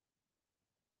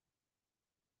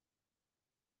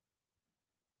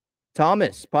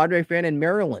 Thomas, Padre fan in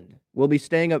Maryland, will be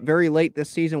staying up very late this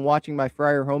season watching my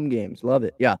Friar home games. Love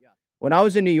it. Yeah. When I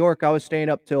was in New York, I was staying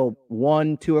up till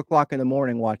 1, 2 o'clock in the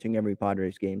morning watching every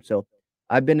Padres game. So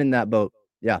I've been in that boat.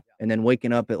 Yeah. And then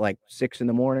waking up at like 6 in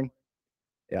the morning.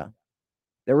 Yeah.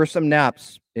 There were some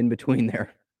naps in between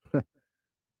there.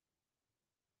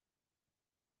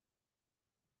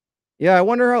 Yeah, I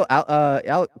wonder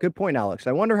how good point, Alex.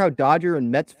 I wonder how Dodger and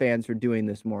Mets fans are doing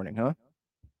this morning, huh?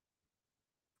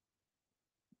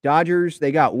 Dodgers,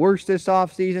 they got worse this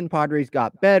offseason. Padres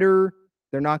got better.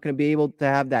 They're not going to be able to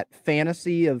have that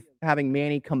fantasy of having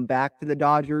Manny come back to the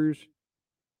Dodgers.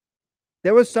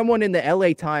 There was someone in the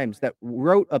LA Times that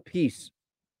wrote a piece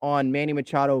on Manny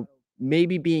Machado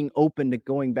maybe being open to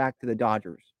going back to the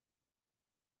Dodgers.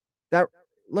 I'm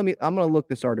going to look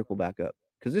this article back up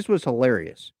because this was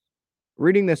hilarious.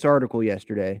 Reading this article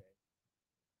yesterday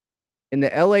in the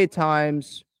LA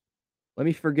Times,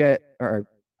 I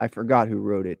forgot who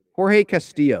wrote it. Jorge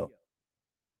Castillo.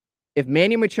 If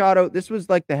Manny Machado, this was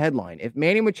like the headline. If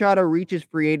Manny Machado reaches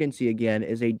free agency again,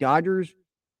 is a Dodgers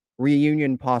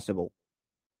reunion possible?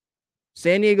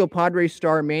 San Diego Padres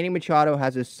star Manny Machado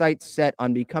has his sights set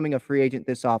on becoming a free agent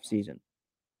this offseason.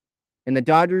 And the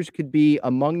Dodgers could be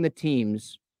among the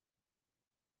teams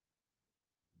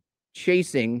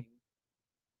chasing.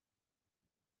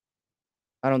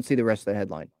 I don't see the rest of the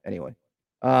headline anyway.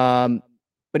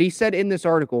 But he said in this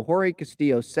article, Jorge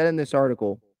Castillo said in this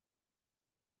article,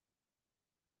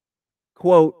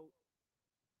 quote,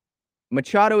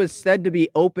 Machado is said to be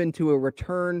open to a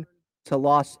return to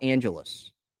Los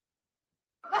Angeles.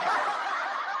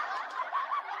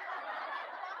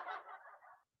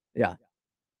 Yeah.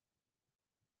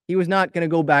 He was not going to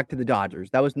go back to the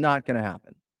Dodgers. That was not going to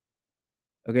happen.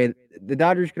 Okay, the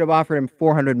Dodgers could have offered him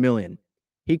 $400 million.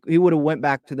 He would have went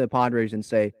back to the Padres and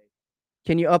say,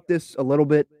 can you up this a little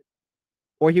bit?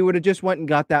 Or he would have just went and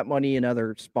got that money in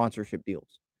other sponsorship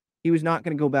deals. He was not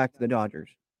going to go back to the Dodgers.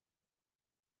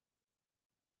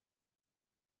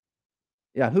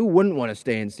 Yeah, who wouldn't want to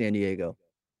stay in San Diego?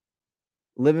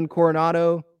 Live in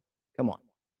Coronado? Come on.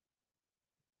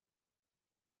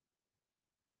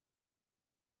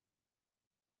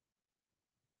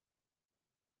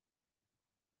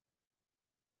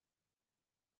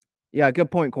 Yeah,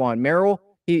 good point, Quan. Merrill,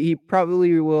 he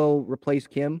probably will replace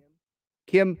Kim.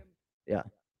 Kim, yeah.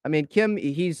 I mean, Kim,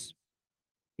 he's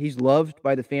loved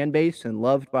by the fan base and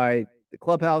loved by the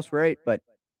clubhouse, right? But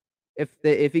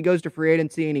if he goes to free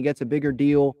agency and he gets a bigger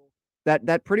deal,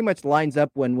 that pretty much lines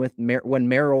up when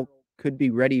Merrill could be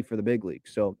ready for the big league.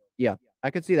 So yeah,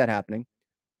 I could see that happening.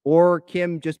 Or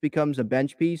Kim just becomes a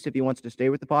bench piece if he wants to stay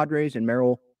with the Padres and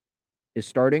Merrill is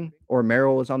starting, or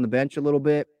Merrill is on the bench a little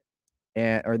bit,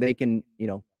 or they can,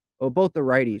 both the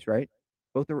righties, right?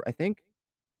 I think,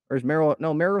 or is Merrill?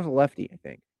 No, Merrill's a lefty, I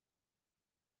think.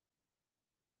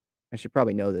 I should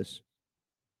probably know this.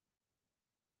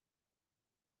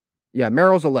 Yeah,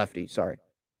 Merrill's a lefty. Sorry.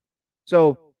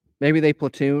 So maybe they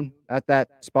platoon at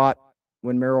that spot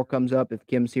when Merrill comes up if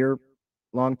Kim's here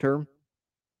long term.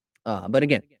 But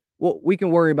again, we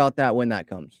can worry about that when that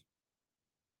comes.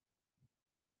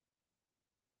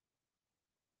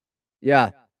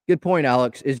 Yeah, good point,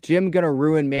 Alex. Is Jim going to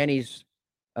ruin Manny's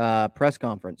press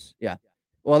conference? Yeah.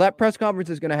 Well, that press conference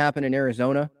is going to happen in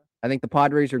Arizona. I think the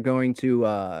Padres are going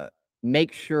to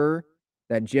make sure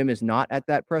that Jim is not at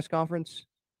that press conference.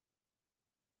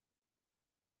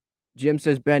 Jim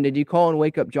says, Ben, did you call and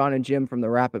wake up John and Jim from the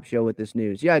wrap-up show with this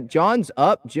news? Yeah, John's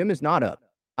up. Jim is not up.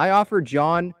 I offered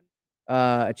John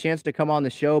a chance to come on the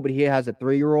show, but he has a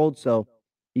 3-year-old, so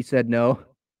he said no.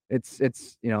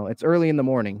 It's early in the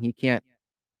morning. He can't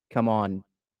come on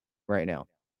right now.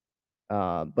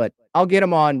 But I'll get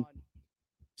him on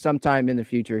sometime in the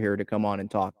future here to come on and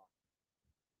talk.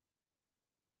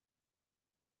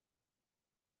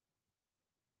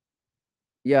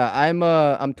 Yeah,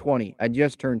 I'm 20. I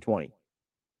just turned 20.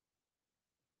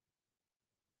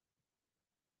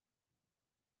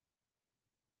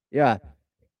 Yeah.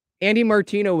 Andy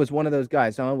Martino was one of those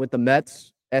guys, with the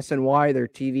Mets, SNY, their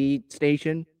TV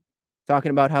station, talking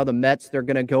about how the Mets, they're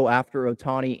going to go after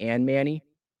Ohtani and Manny.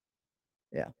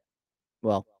 Yeah.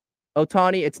 Well,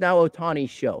 Ohtani, it's now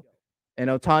Ohtani's show. And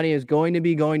Ohtani is going to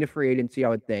be going to free agency, I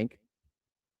would think.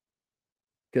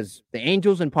 Because the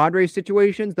Angels and Padres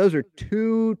situations, those are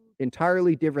two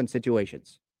entirely different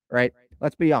situations, right?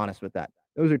 Let's be honest with that.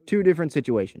 Those are two different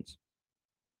situations.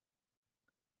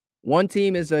 One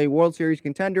team is a World Series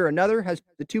contender. Another has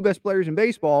the two best players in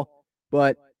baseball,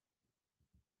 but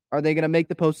are they going to make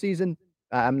the postseason?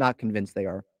 I'm not convinced they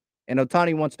are. And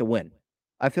Ohtani wants to win.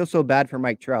 I feel so bad for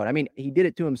Mike Trout. I mean, he did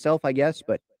it to himself, I guess,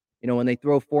 but when they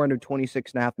throw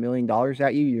 $426.5 million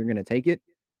at you, you're going to take it.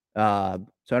 So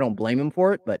I don't blame him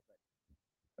for it. But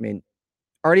I mean,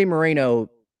 Artie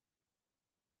Moreno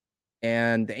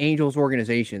and the Angels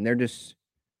organization,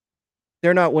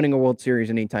 they're not winning a World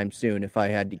Series anytime soon, if I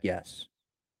had to guess.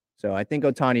 So I think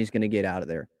Ohtani's going to get out of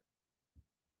there.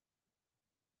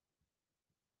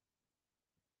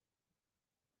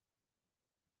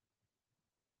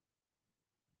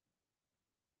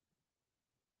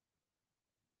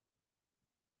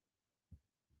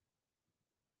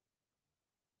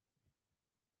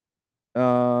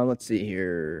 Let's see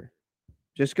here.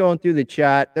 Just going through the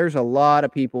chat. There's a lot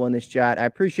of people in this chat. I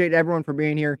appreciate everyone for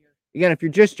being here. Again, if you're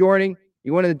just joining,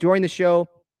 you want to join the show,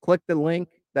 click the link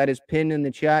that is pinned in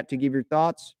the chat to give your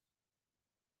thoughts.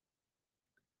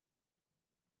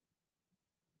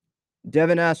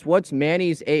 Devin asks, what's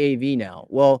Manny's AAV now?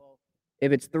 Well,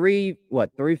 if it's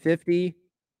 350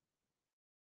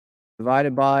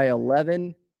 divided by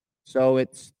 11, so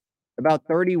it's about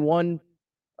 31,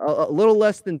 a little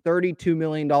less than $32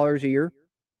 million a year.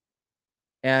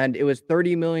 And it was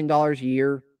 $30 million a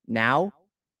year now.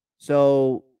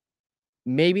 So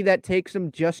maybe that takes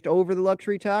him just over the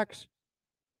luxury tax.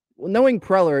 Well, knowing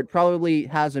Preller, it probably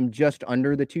has him just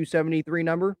under the 273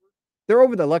 number. They're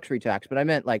over the luxury tax, but I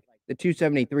meant like the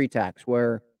 273 tax,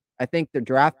 where I think the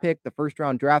draft pick, the first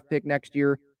round draft pick next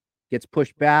year, gets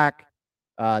pushed back.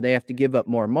 They have to give up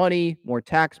more money, more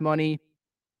tax money.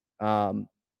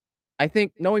 I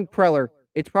think knowing Preller,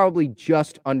 it's probably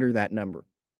just under that number.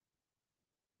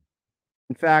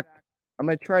 In fact, I'm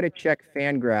going to try to check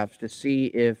Fangraphs to see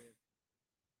if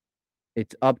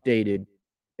it's updated.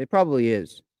 It probably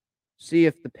is. See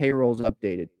if the payroll's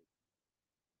updated.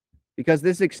 Because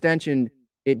this extension,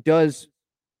 it does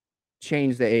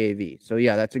change the AAV. So,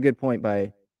 yeah, that's a good point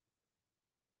by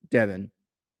Devin.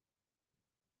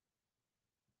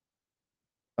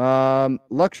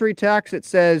 Luxury tax, it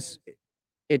says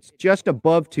it's just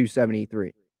above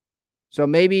 273. So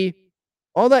maybe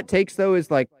all that takes, though, is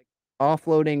like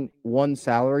offloading one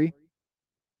salary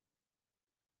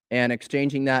and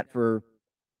exchanging that for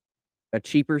a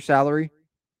cheaper salary.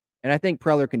 And I think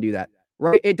Preller can do that.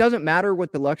 Right? It doesn't matter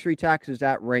what the luxury tax is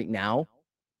at right now.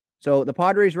 So the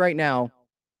Padres right now,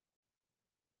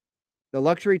 the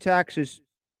luxury tax is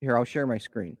here. I'll share my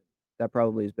screen. That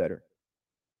probably is better.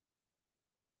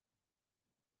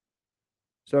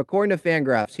 So according to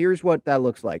Fangraphs, here's what that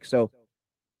looks like. So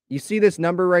you see this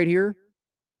number right here?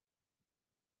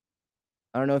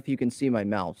 I don't know if you can see my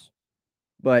mouse,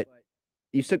 but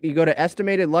you go to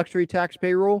estimated luxury tax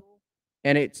payroll,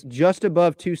 and it's just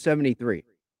above 273.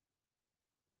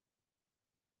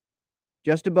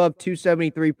 Just above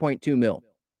 273.2 mil.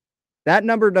 That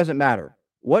number doesn't matter.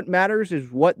 What matters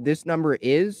is what this number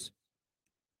is,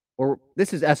 or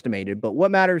this is estimated, but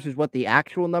what matters is what the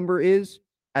actual number is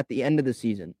at the end of the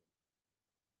season.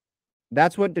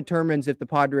 That's what determines if the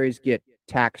Padres get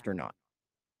taxed or not.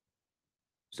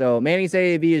 So Manny's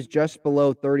AAV is just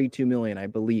below 32 million, I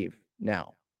believe,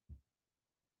 now.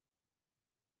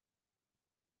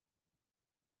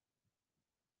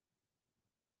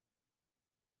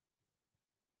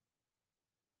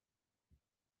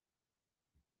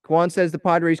 Kwan says the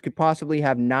Padres could possibly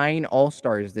have 9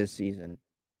 All-Stars this season.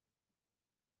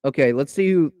 Okay, let's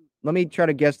see who. Let me try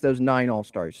to guess those 9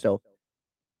 All-Stars. So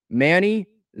Manny,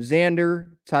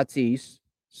 Xander, Tatis,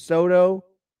 Soto,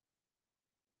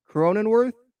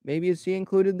 Cronenworth. Maybe is he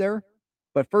included there?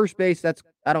 But first base,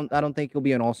 I don't think he'll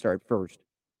be an All-Star at first,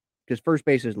 because first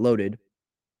base is loaded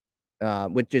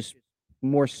with just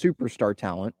more superstar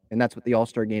talent, and that's what the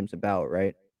All-Star game's about,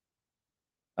 right?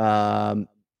 Are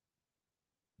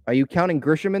you counting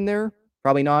Grisham in there?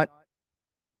 Probably not.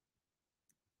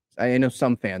 I know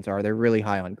some fans are. They're really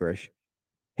high on Grish.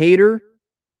 Hader,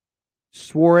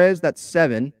 Suarez, that's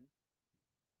 7.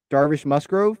 Darvish,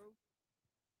 Musgrove.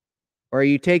 Or are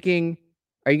you going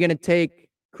to take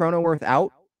Cronenworth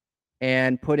out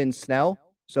and put in Snell?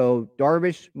 So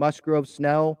Darvish, Musgrove,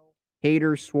 Snell,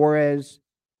 Hader, Suarez,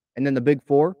 and then the big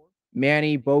 4,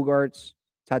 Manny, Bogarts,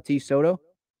 Tatis, Soto.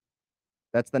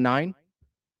 That's the 9.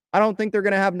 I don't think they're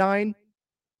going to have 9.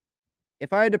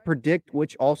 If I had to predict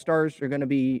which All-Stars are going to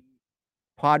be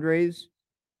Padres,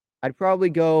 I'd probably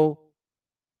go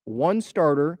 1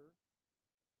 starter.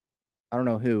 I don't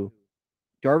know who.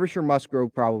 Darvish or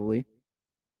Musgrove, probably.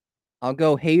 I'll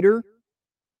go Hader,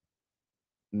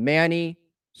 Manny,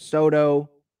 Soto,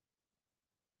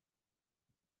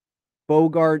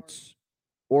 Bogarts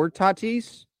or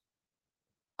Tatis.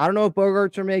 I don't know if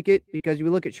Bogarts will make it because you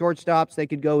look at shortstops, they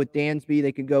could go with Dansby,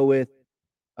 they could go with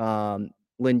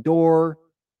Lindor,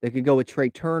 they could go with Trey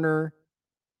Turner,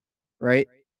 right?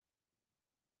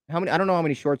 I don't know how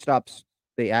many shortstops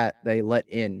they let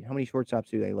in. How many shortstops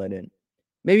do they let in?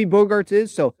 Maybe Bogarts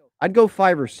is, so I'd go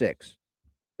 5 or 6.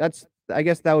 I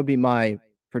guess that would be my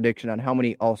prediction on how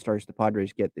many All-Stars the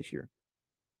Padres get this year.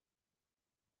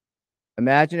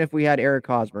 Imagine if we had Eric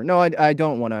Hosmer. No, I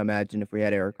don't want to imagine if we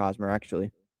had Eric Hosmer,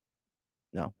 actually.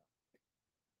 No.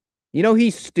 You know,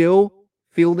 he's still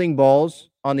fielding balls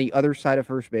on the other side of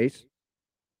first base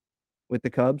with the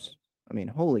Cubs. I mean,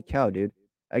 holy cow, dude.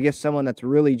 I guess someone that's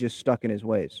really just stuck in his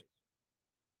ways.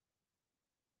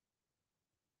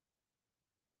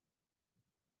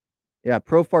 Yeah,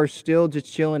 Profar's still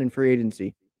just chilling in free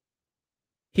agency.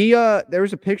 There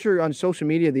was a picture on social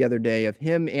media the other day of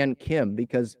him and Kim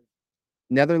because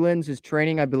Netherlands is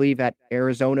training, I believe, in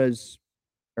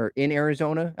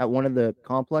Arizona at one of the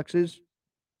complexes.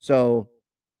 So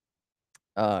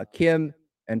Kim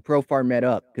and Profar met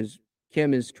up because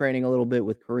Kim is training a little bit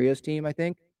with Korea's team, I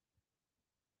think,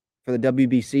 for the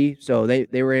WBC. So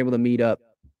they were able to meet up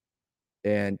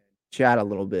and chat a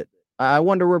little bit. I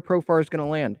wonder where Profar is going to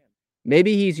land.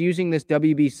 Maybe he's using this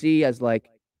WBC as like,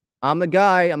 I'm a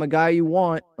guy you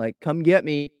want. Like, come get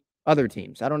me. Other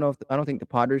teams. I don't think the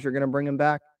Padres are going to bring him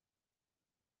back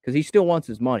because he still wants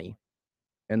his money,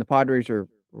 and the Padres are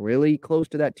really close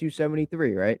to that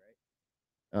 273, right?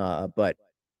 But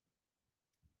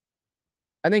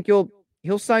I think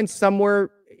he'll sign somewhere.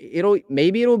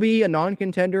 Maybe it'll be a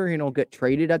non-contender and he'll get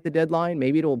traded at the deadline.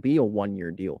 Maybe it'll be a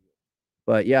 1-year deal.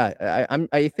 But yeah,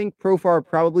 I think Profar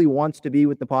probably wants to be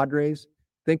with the Padres.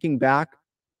 Thinking back,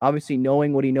 obviously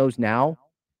knowing what he knows now,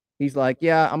 he's like,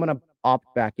 yeah, I'm gonna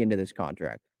opt back into this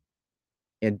contract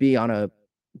and be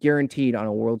guaranteed on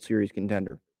a World Series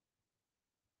contender.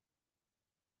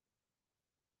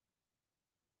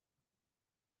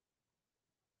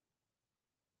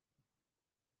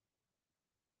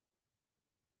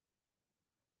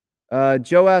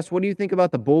 Joe asks, what do you think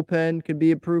about the bullpen could be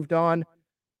improved on?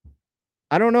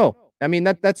 I don't know. I mean,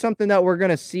 that's something that we're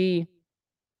gonna see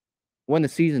when the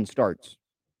season starts.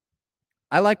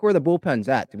 I like where the bullpen's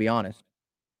at, to be honest.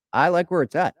 I like where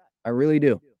it's at. I really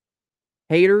do.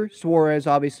 Hader, Suarez,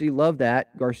 obviously, love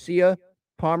that. Garcia,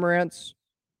 Pomerantz,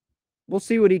 we'll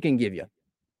see what he can give you.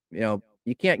 You know,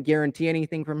 you can't guarantee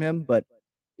anything from him, but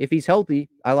if he's healthy,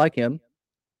 I like him.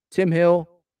 Tim Hill,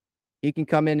 he can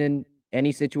come in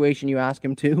any situation you ask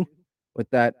him to with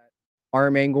that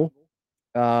arm angle.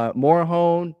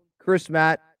 Morejon, Chris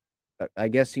Matt, I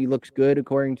guess he looks good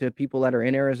according to people that are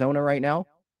in Arizona right now.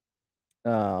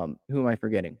 Who am I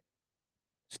forgetting?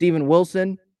 Steven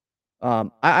Wilson.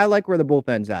 I like where the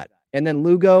bullpen's at. And then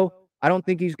Lugo, I don't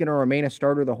think he's going to remain a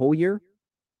starter the whole year.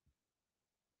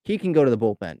 He can go to the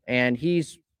bullpen, and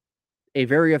he's a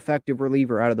very effective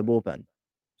reliever out of the bullpen.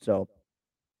 So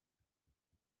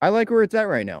I like where it's at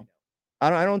right now.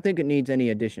 I don't think it needs any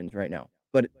additions right now,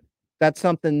 but that's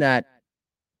something that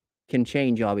can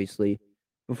change, obviously.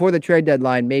 Before the trade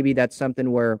deadline, maybe that's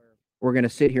something where we're going to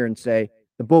sit here and say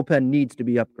the bullpen needs to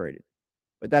be upgraded.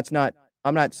 But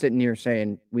I'm not sitting here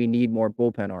saying we need more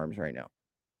bullpen arms right now.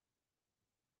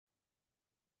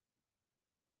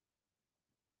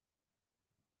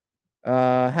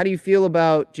 How do you feel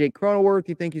about Jake Cronenworth?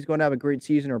 You think he's going to have a great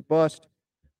season or bust?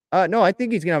 No, I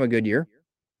think he's going to have a good year.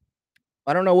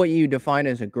 I don't know what you define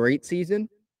as a great season,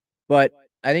 but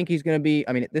I think he's going to be,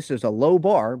 I mean, this is a low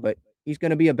bar, but he's going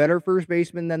to be a better first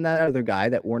baseman than that other guy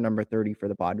that wore number 30 for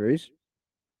the Padres.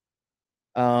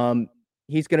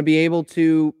 He's going to be able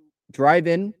to drive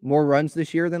in more runs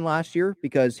this year than last year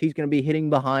because he's going to be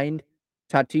hitting behind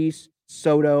Tatis,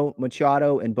 Soto,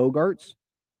 Machado, and Bogarts.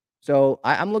 So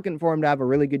I'm looking for him to have a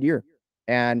really good year.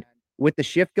 And with the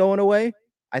shift going away,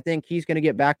 I think he's going to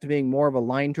get back to being more of a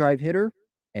line drive hitter,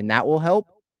 and that will help.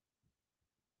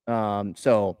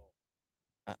 So,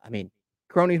 I mean,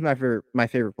 Crony's my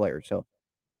favorite player. So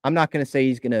I'm not going to say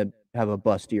he's going to have a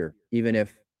bust year, even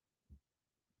if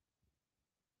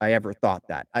I ever thought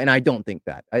that. And I don't think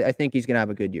that. I think he's going to have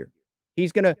a good year.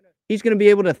 He's going to be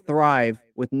able to thrive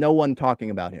with no one talking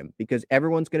about him because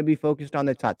everyone's going to be focused on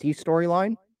the Tatis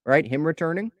storyline. Right? Him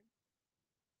returning.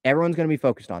 Everyone's going to be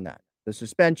focused on that. The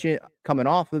suspension coming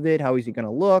off of it. How is he going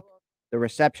to look? The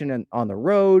reception on the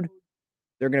road.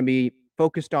 They're going to be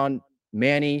focused on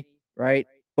Manny, right?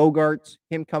 Bogarts,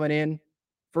 him coming in.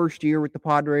 First year with the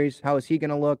Padres. How is he going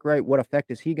to look, right? What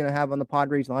effect is he going to have on the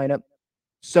Padres lineup?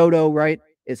 Soto, right?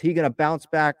 Is he going to bounce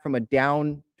back from a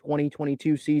down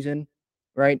 2022 season,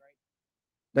 right?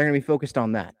 They're going to be focused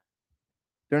on that.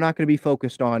 they're not going to be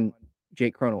focused on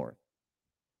Jake Cronenworth.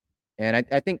 And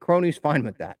I think Croney's fine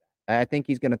with that. I think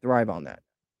he's going to thrive on that.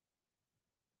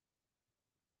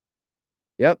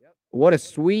 Yep. What a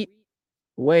sweet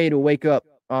way to wake up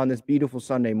on this beautiful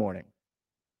Sunday morning.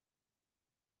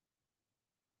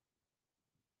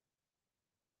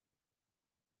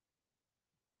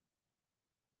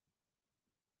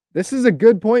 This is a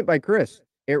good point by Chris.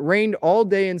 It rained all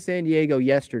day in San Diego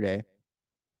yesterday,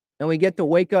 and we get to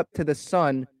wake up to the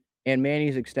sun and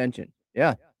Manny's extension.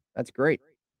 Yeah, that's great.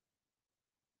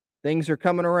 Things are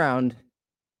coming around.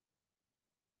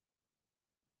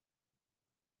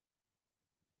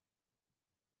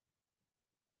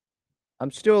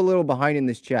 I'm still a little behind in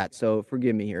this chat, so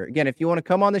forgive me here. Again, if you want to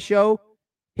come on the show,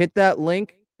 hit that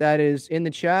link that is in the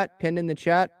chat, pinned in the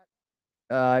chat.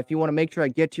 If you want to make sure I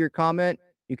get to your comment,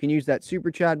 you can use that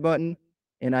super chat button,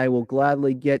 and I will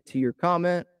gladly get to your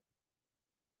comment.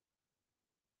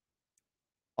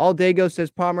 All Dago says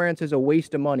Pomerantz is a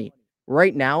waste of money.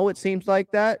 Right now, it seems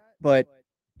like that, but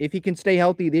if he can stay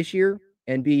healthy this year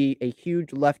and be a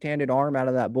huge left-handed arm out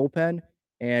of that bullpen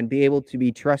and be able to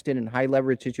be trusted in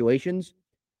high-leverage situations,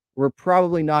 we're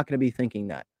probably not going to be thinking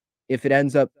that. If it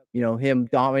ends up, him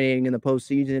dominating in the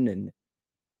postseason and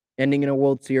ending in a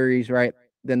World Series, right,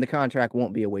 then the contract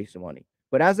won't be a waste of money.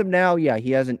 But as of now, yeah,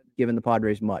 he hasn't given the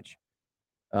Padres much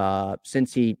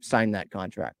since he signed that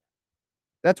contract.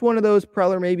 That's one of those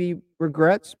Preller maybe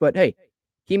regrets, but hey,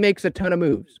 he makes a ton of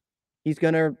moves. He's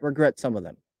going to regret some of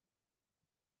them.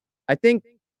 I think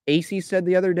AC said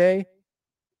the other day,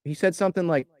 he said something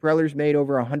like Preller's made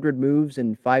over 100 moves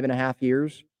in 5.5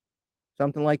 years,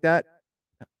 something like that.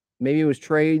 Maybe it was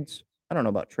trades. I don't know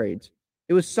about trades.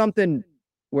 It was something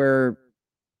where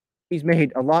he's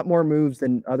made a lot more moves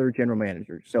than other general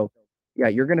managers. So, yeah,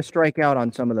 you're going to strike out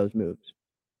on some of those moves.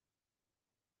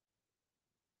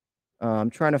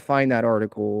 I'm trying to find that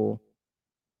article.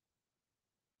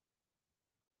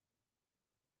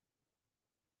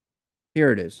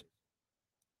 Here it is.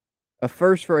 A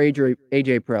first for AJ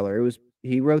Preller.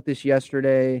 He wrote this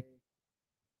yesterday.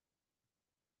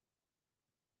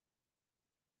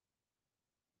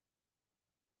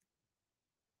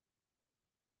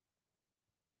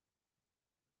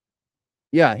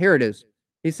 Yeah, here it is.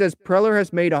 He says Preller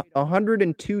has made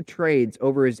 102 trades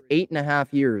over his 8.5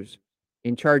 years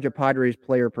in charge of Padres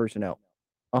player personnel.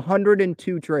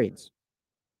 102 trades.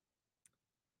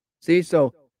 See,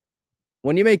 so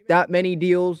when you make that many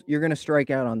deals, you're going to strike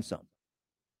out on some.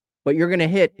 But you're going to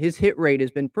hit. His hit rate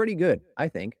has been pretty good, I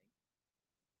think.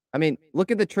 I mean,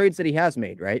 look at the trades that he has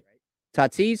made, right?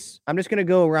 Tatis, I'm just going to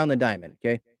go around the diamond,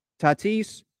 okay?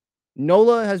 Tatis,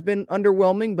 Nola has been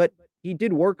underwhelming, but he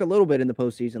did work a little bit in the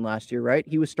postseason last year, right?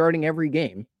 He was starting every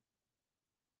game.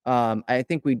 I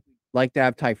think we'd like to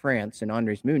have Ty France and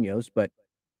Andres Munoz, but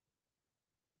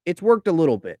it's worked a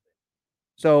little bit.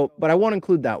 So, but I won't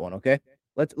include that one, okay?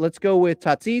 Let's go with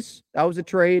Tatis. That was a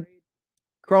trade.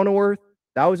 Cronenworth,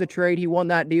 that was a trade. He won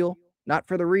that deal. Not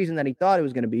for the reason that he thought it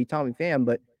was going to be, Tommy Pham,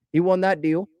 but he won that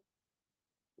deal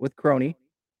with Crony.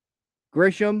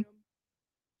 Grisham,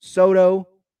 Soto,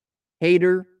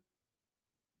 Hader.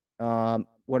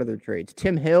 What other trades?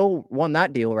 Tim Hill won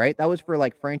that deal, right? That was for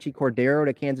like Franchy Cordero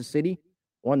to Kansas City.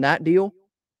 Won that deal.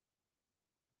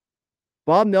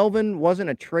 Bob Melvin wasn't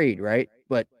a trade, right?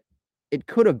 But it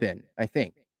could have been, I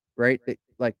think, right?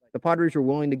 Like the Padres were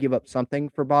willing to give up something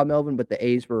for Bob Melvin, but the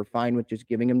A's were fine with just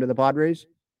giving him to the Padres.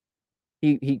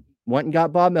 He went and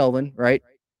got Bob Melvin, right?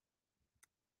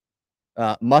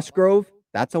 Musgrove,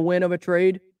 that's a win of a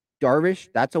trade. Darvish,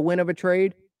 that's a win of a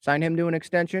trade. Sign him to an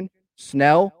extension.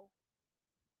 Snell.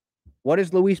 What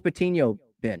has Luis Patino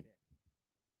been?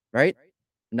 Right?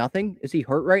 Nothing? Is he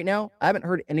hurt right now? I haven't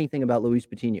heard anything about Luis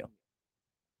Patino.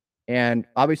 And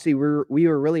obviously we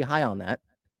were really high on that,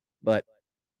 but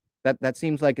that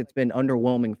seems like it's been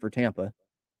underwhelming for Tampa.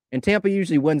 And Tampa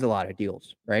usually wins a lot of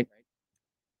deals, right?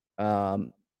 Who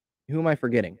am I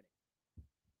forgetting?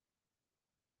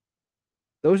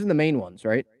 Those are the main ones,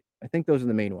 right? I think those are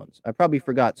the main ones. I probably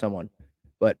forgot someone,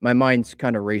 but my mind's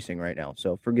kind of racing right now,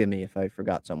 so forgive me if I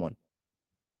forgot someone.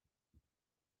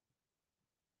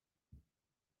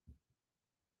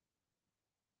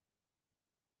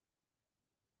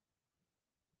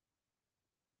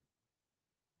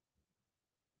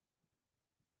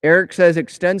 Eric says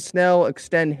extend Snell,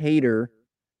 extend Hader.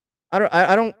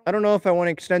 I don't know if I want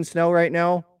to extend Snell right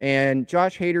now. And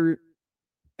Josh Hader,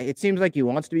 it seems like he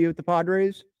wants to be with the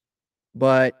Padres,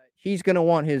 but he's going to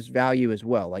want his value as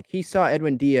well. Like he saw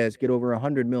Edwin Diaz get over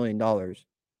 $100 million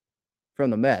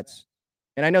from the Mets.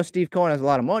 And I know Steve Cohen has a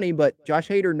lot of money, but Josh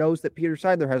Hader knows that Peter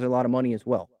Seidler has a lot of money as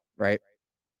well, right?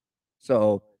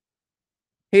 So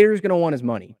Hader's going to want his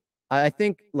money. I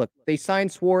think, look, they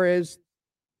signed Suarez,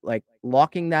 like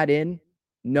locking that in,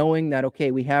 knowing that,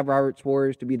 okay, we have Robert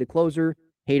Suarez to be the closer.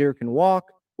 Hader can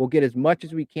walk. We'll get as much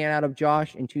as we can out of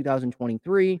Josh in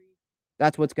 2023.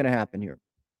 That's what's going to happen here.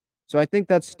 So I think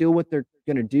that's still what they're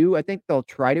going to do. I think they'll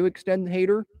try to extend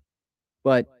Hader,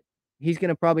 but he's going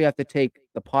to probably have to take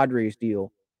the Padres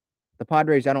deal. The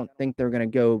Padres, I don't think they're going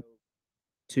to go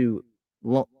to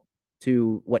what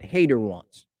Hader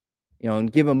wants,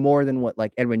 and give him more than what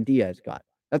like Edwin Diaz got.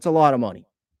 That's a lot of money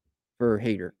for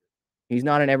Hader. He's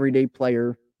not an everyday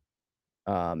player.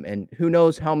 And who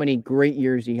knows how many great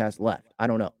years he has left. I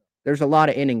don't know. There's a lot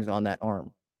of innings on that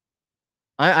arm.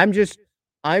 I'm just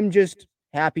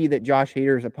happy that Josh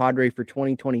Hader is a Padre for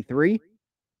 2023.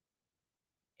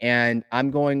 And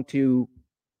I'm going to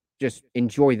just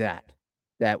enjoy that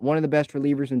one of the best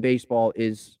relievers in baseball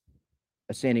is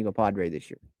a San Diego Padre this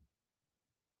year.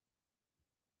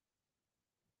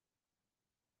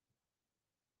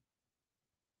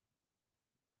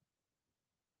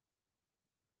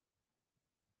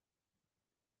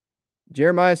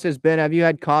 Jeremiah says, Ben, have you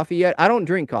had coffee yet? I don't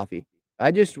drink coffee.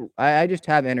 I just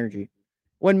have energy.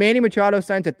 When Manny Machado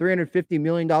signs a $350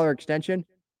 million extension,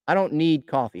 I don't need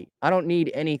coffee. I don't need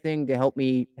anything to help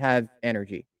me have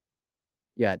energy.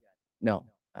 Yeah, no,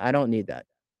 I don't need that.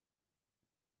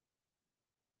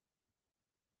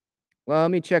 Well,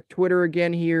 let me check Twitter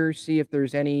again here, see if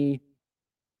there's any.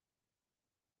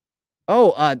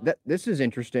 Oh, this is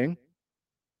interesting.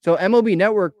 So MLB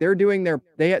Network, they're doing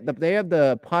they have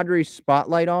the Padres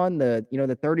spotlight on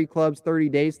the 30 clubs, 30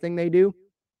 days thing they do.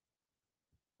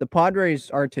 The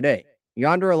Padres are today.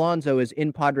 Yonder Alonso is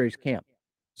in Padres camp.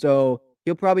 So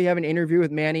he'll probably have an interview with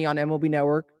Manny on MLB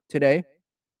Network today,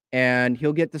 and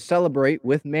he'll get to celebrate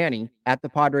with Manny at the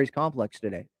Padres complex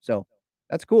today. So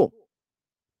that's cool.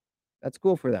 That's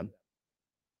cool for them.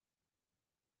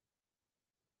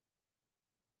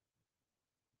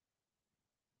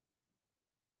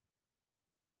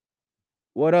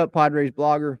 What up, Padres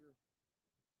blogger?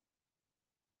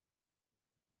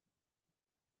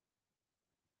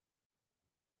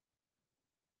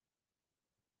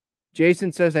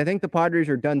 Jason says, I think the Padres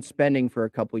are done spending for a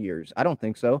couple years. I don't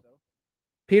think so.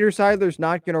 Peter Seidler's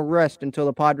not going to rest until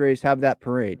the Padres have that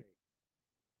parade.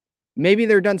 Maybe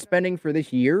they're done spending for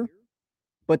this year,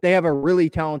 but they have a really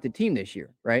talented team this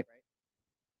year, right?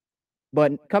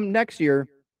 But come next year,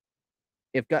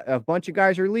 if a bunch of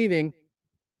guys are leaving,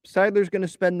 Seidler's going to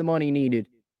spend the money needed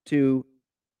to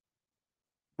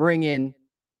bring in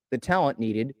the talent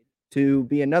needed to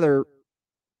be another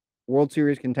World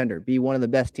Series contender, be one of the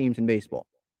best teams in baseball,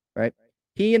 right?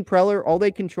 He and Preller, all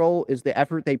they control is the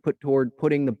effort they put toward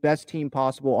putting the best team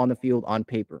possible on the field on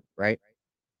paper, right?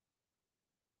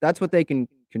 That's what they can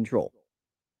control.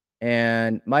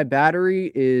 And my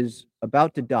battery is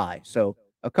about to die. So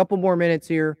a couple more minutes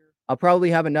here. I'll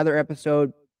probably have another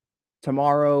episode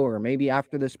tomorrow or maybe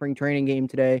after the spring training game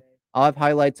today. I'll have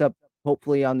highlights up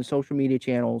hopefully on the social media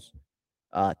channels.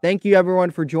 Thank you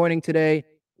everyone for joining today.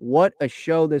 What a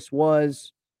show this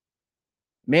was.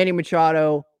 Manny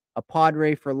Machado, a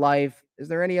Padre for life. Is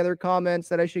there any other comments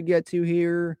that I should get to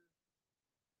here?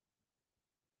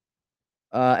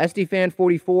 SD Fan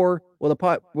 44. Will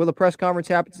the press conference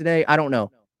happen today? I don't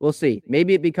know. We'll see.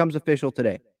 Maybe it becomes official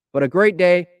today. But a great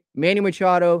day. Manny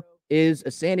Machado is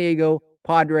a San Diego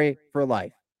Padre for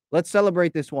life. Let's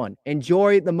celebrate this one.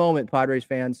 Enjoy the moment, Padres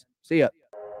fans. See ya.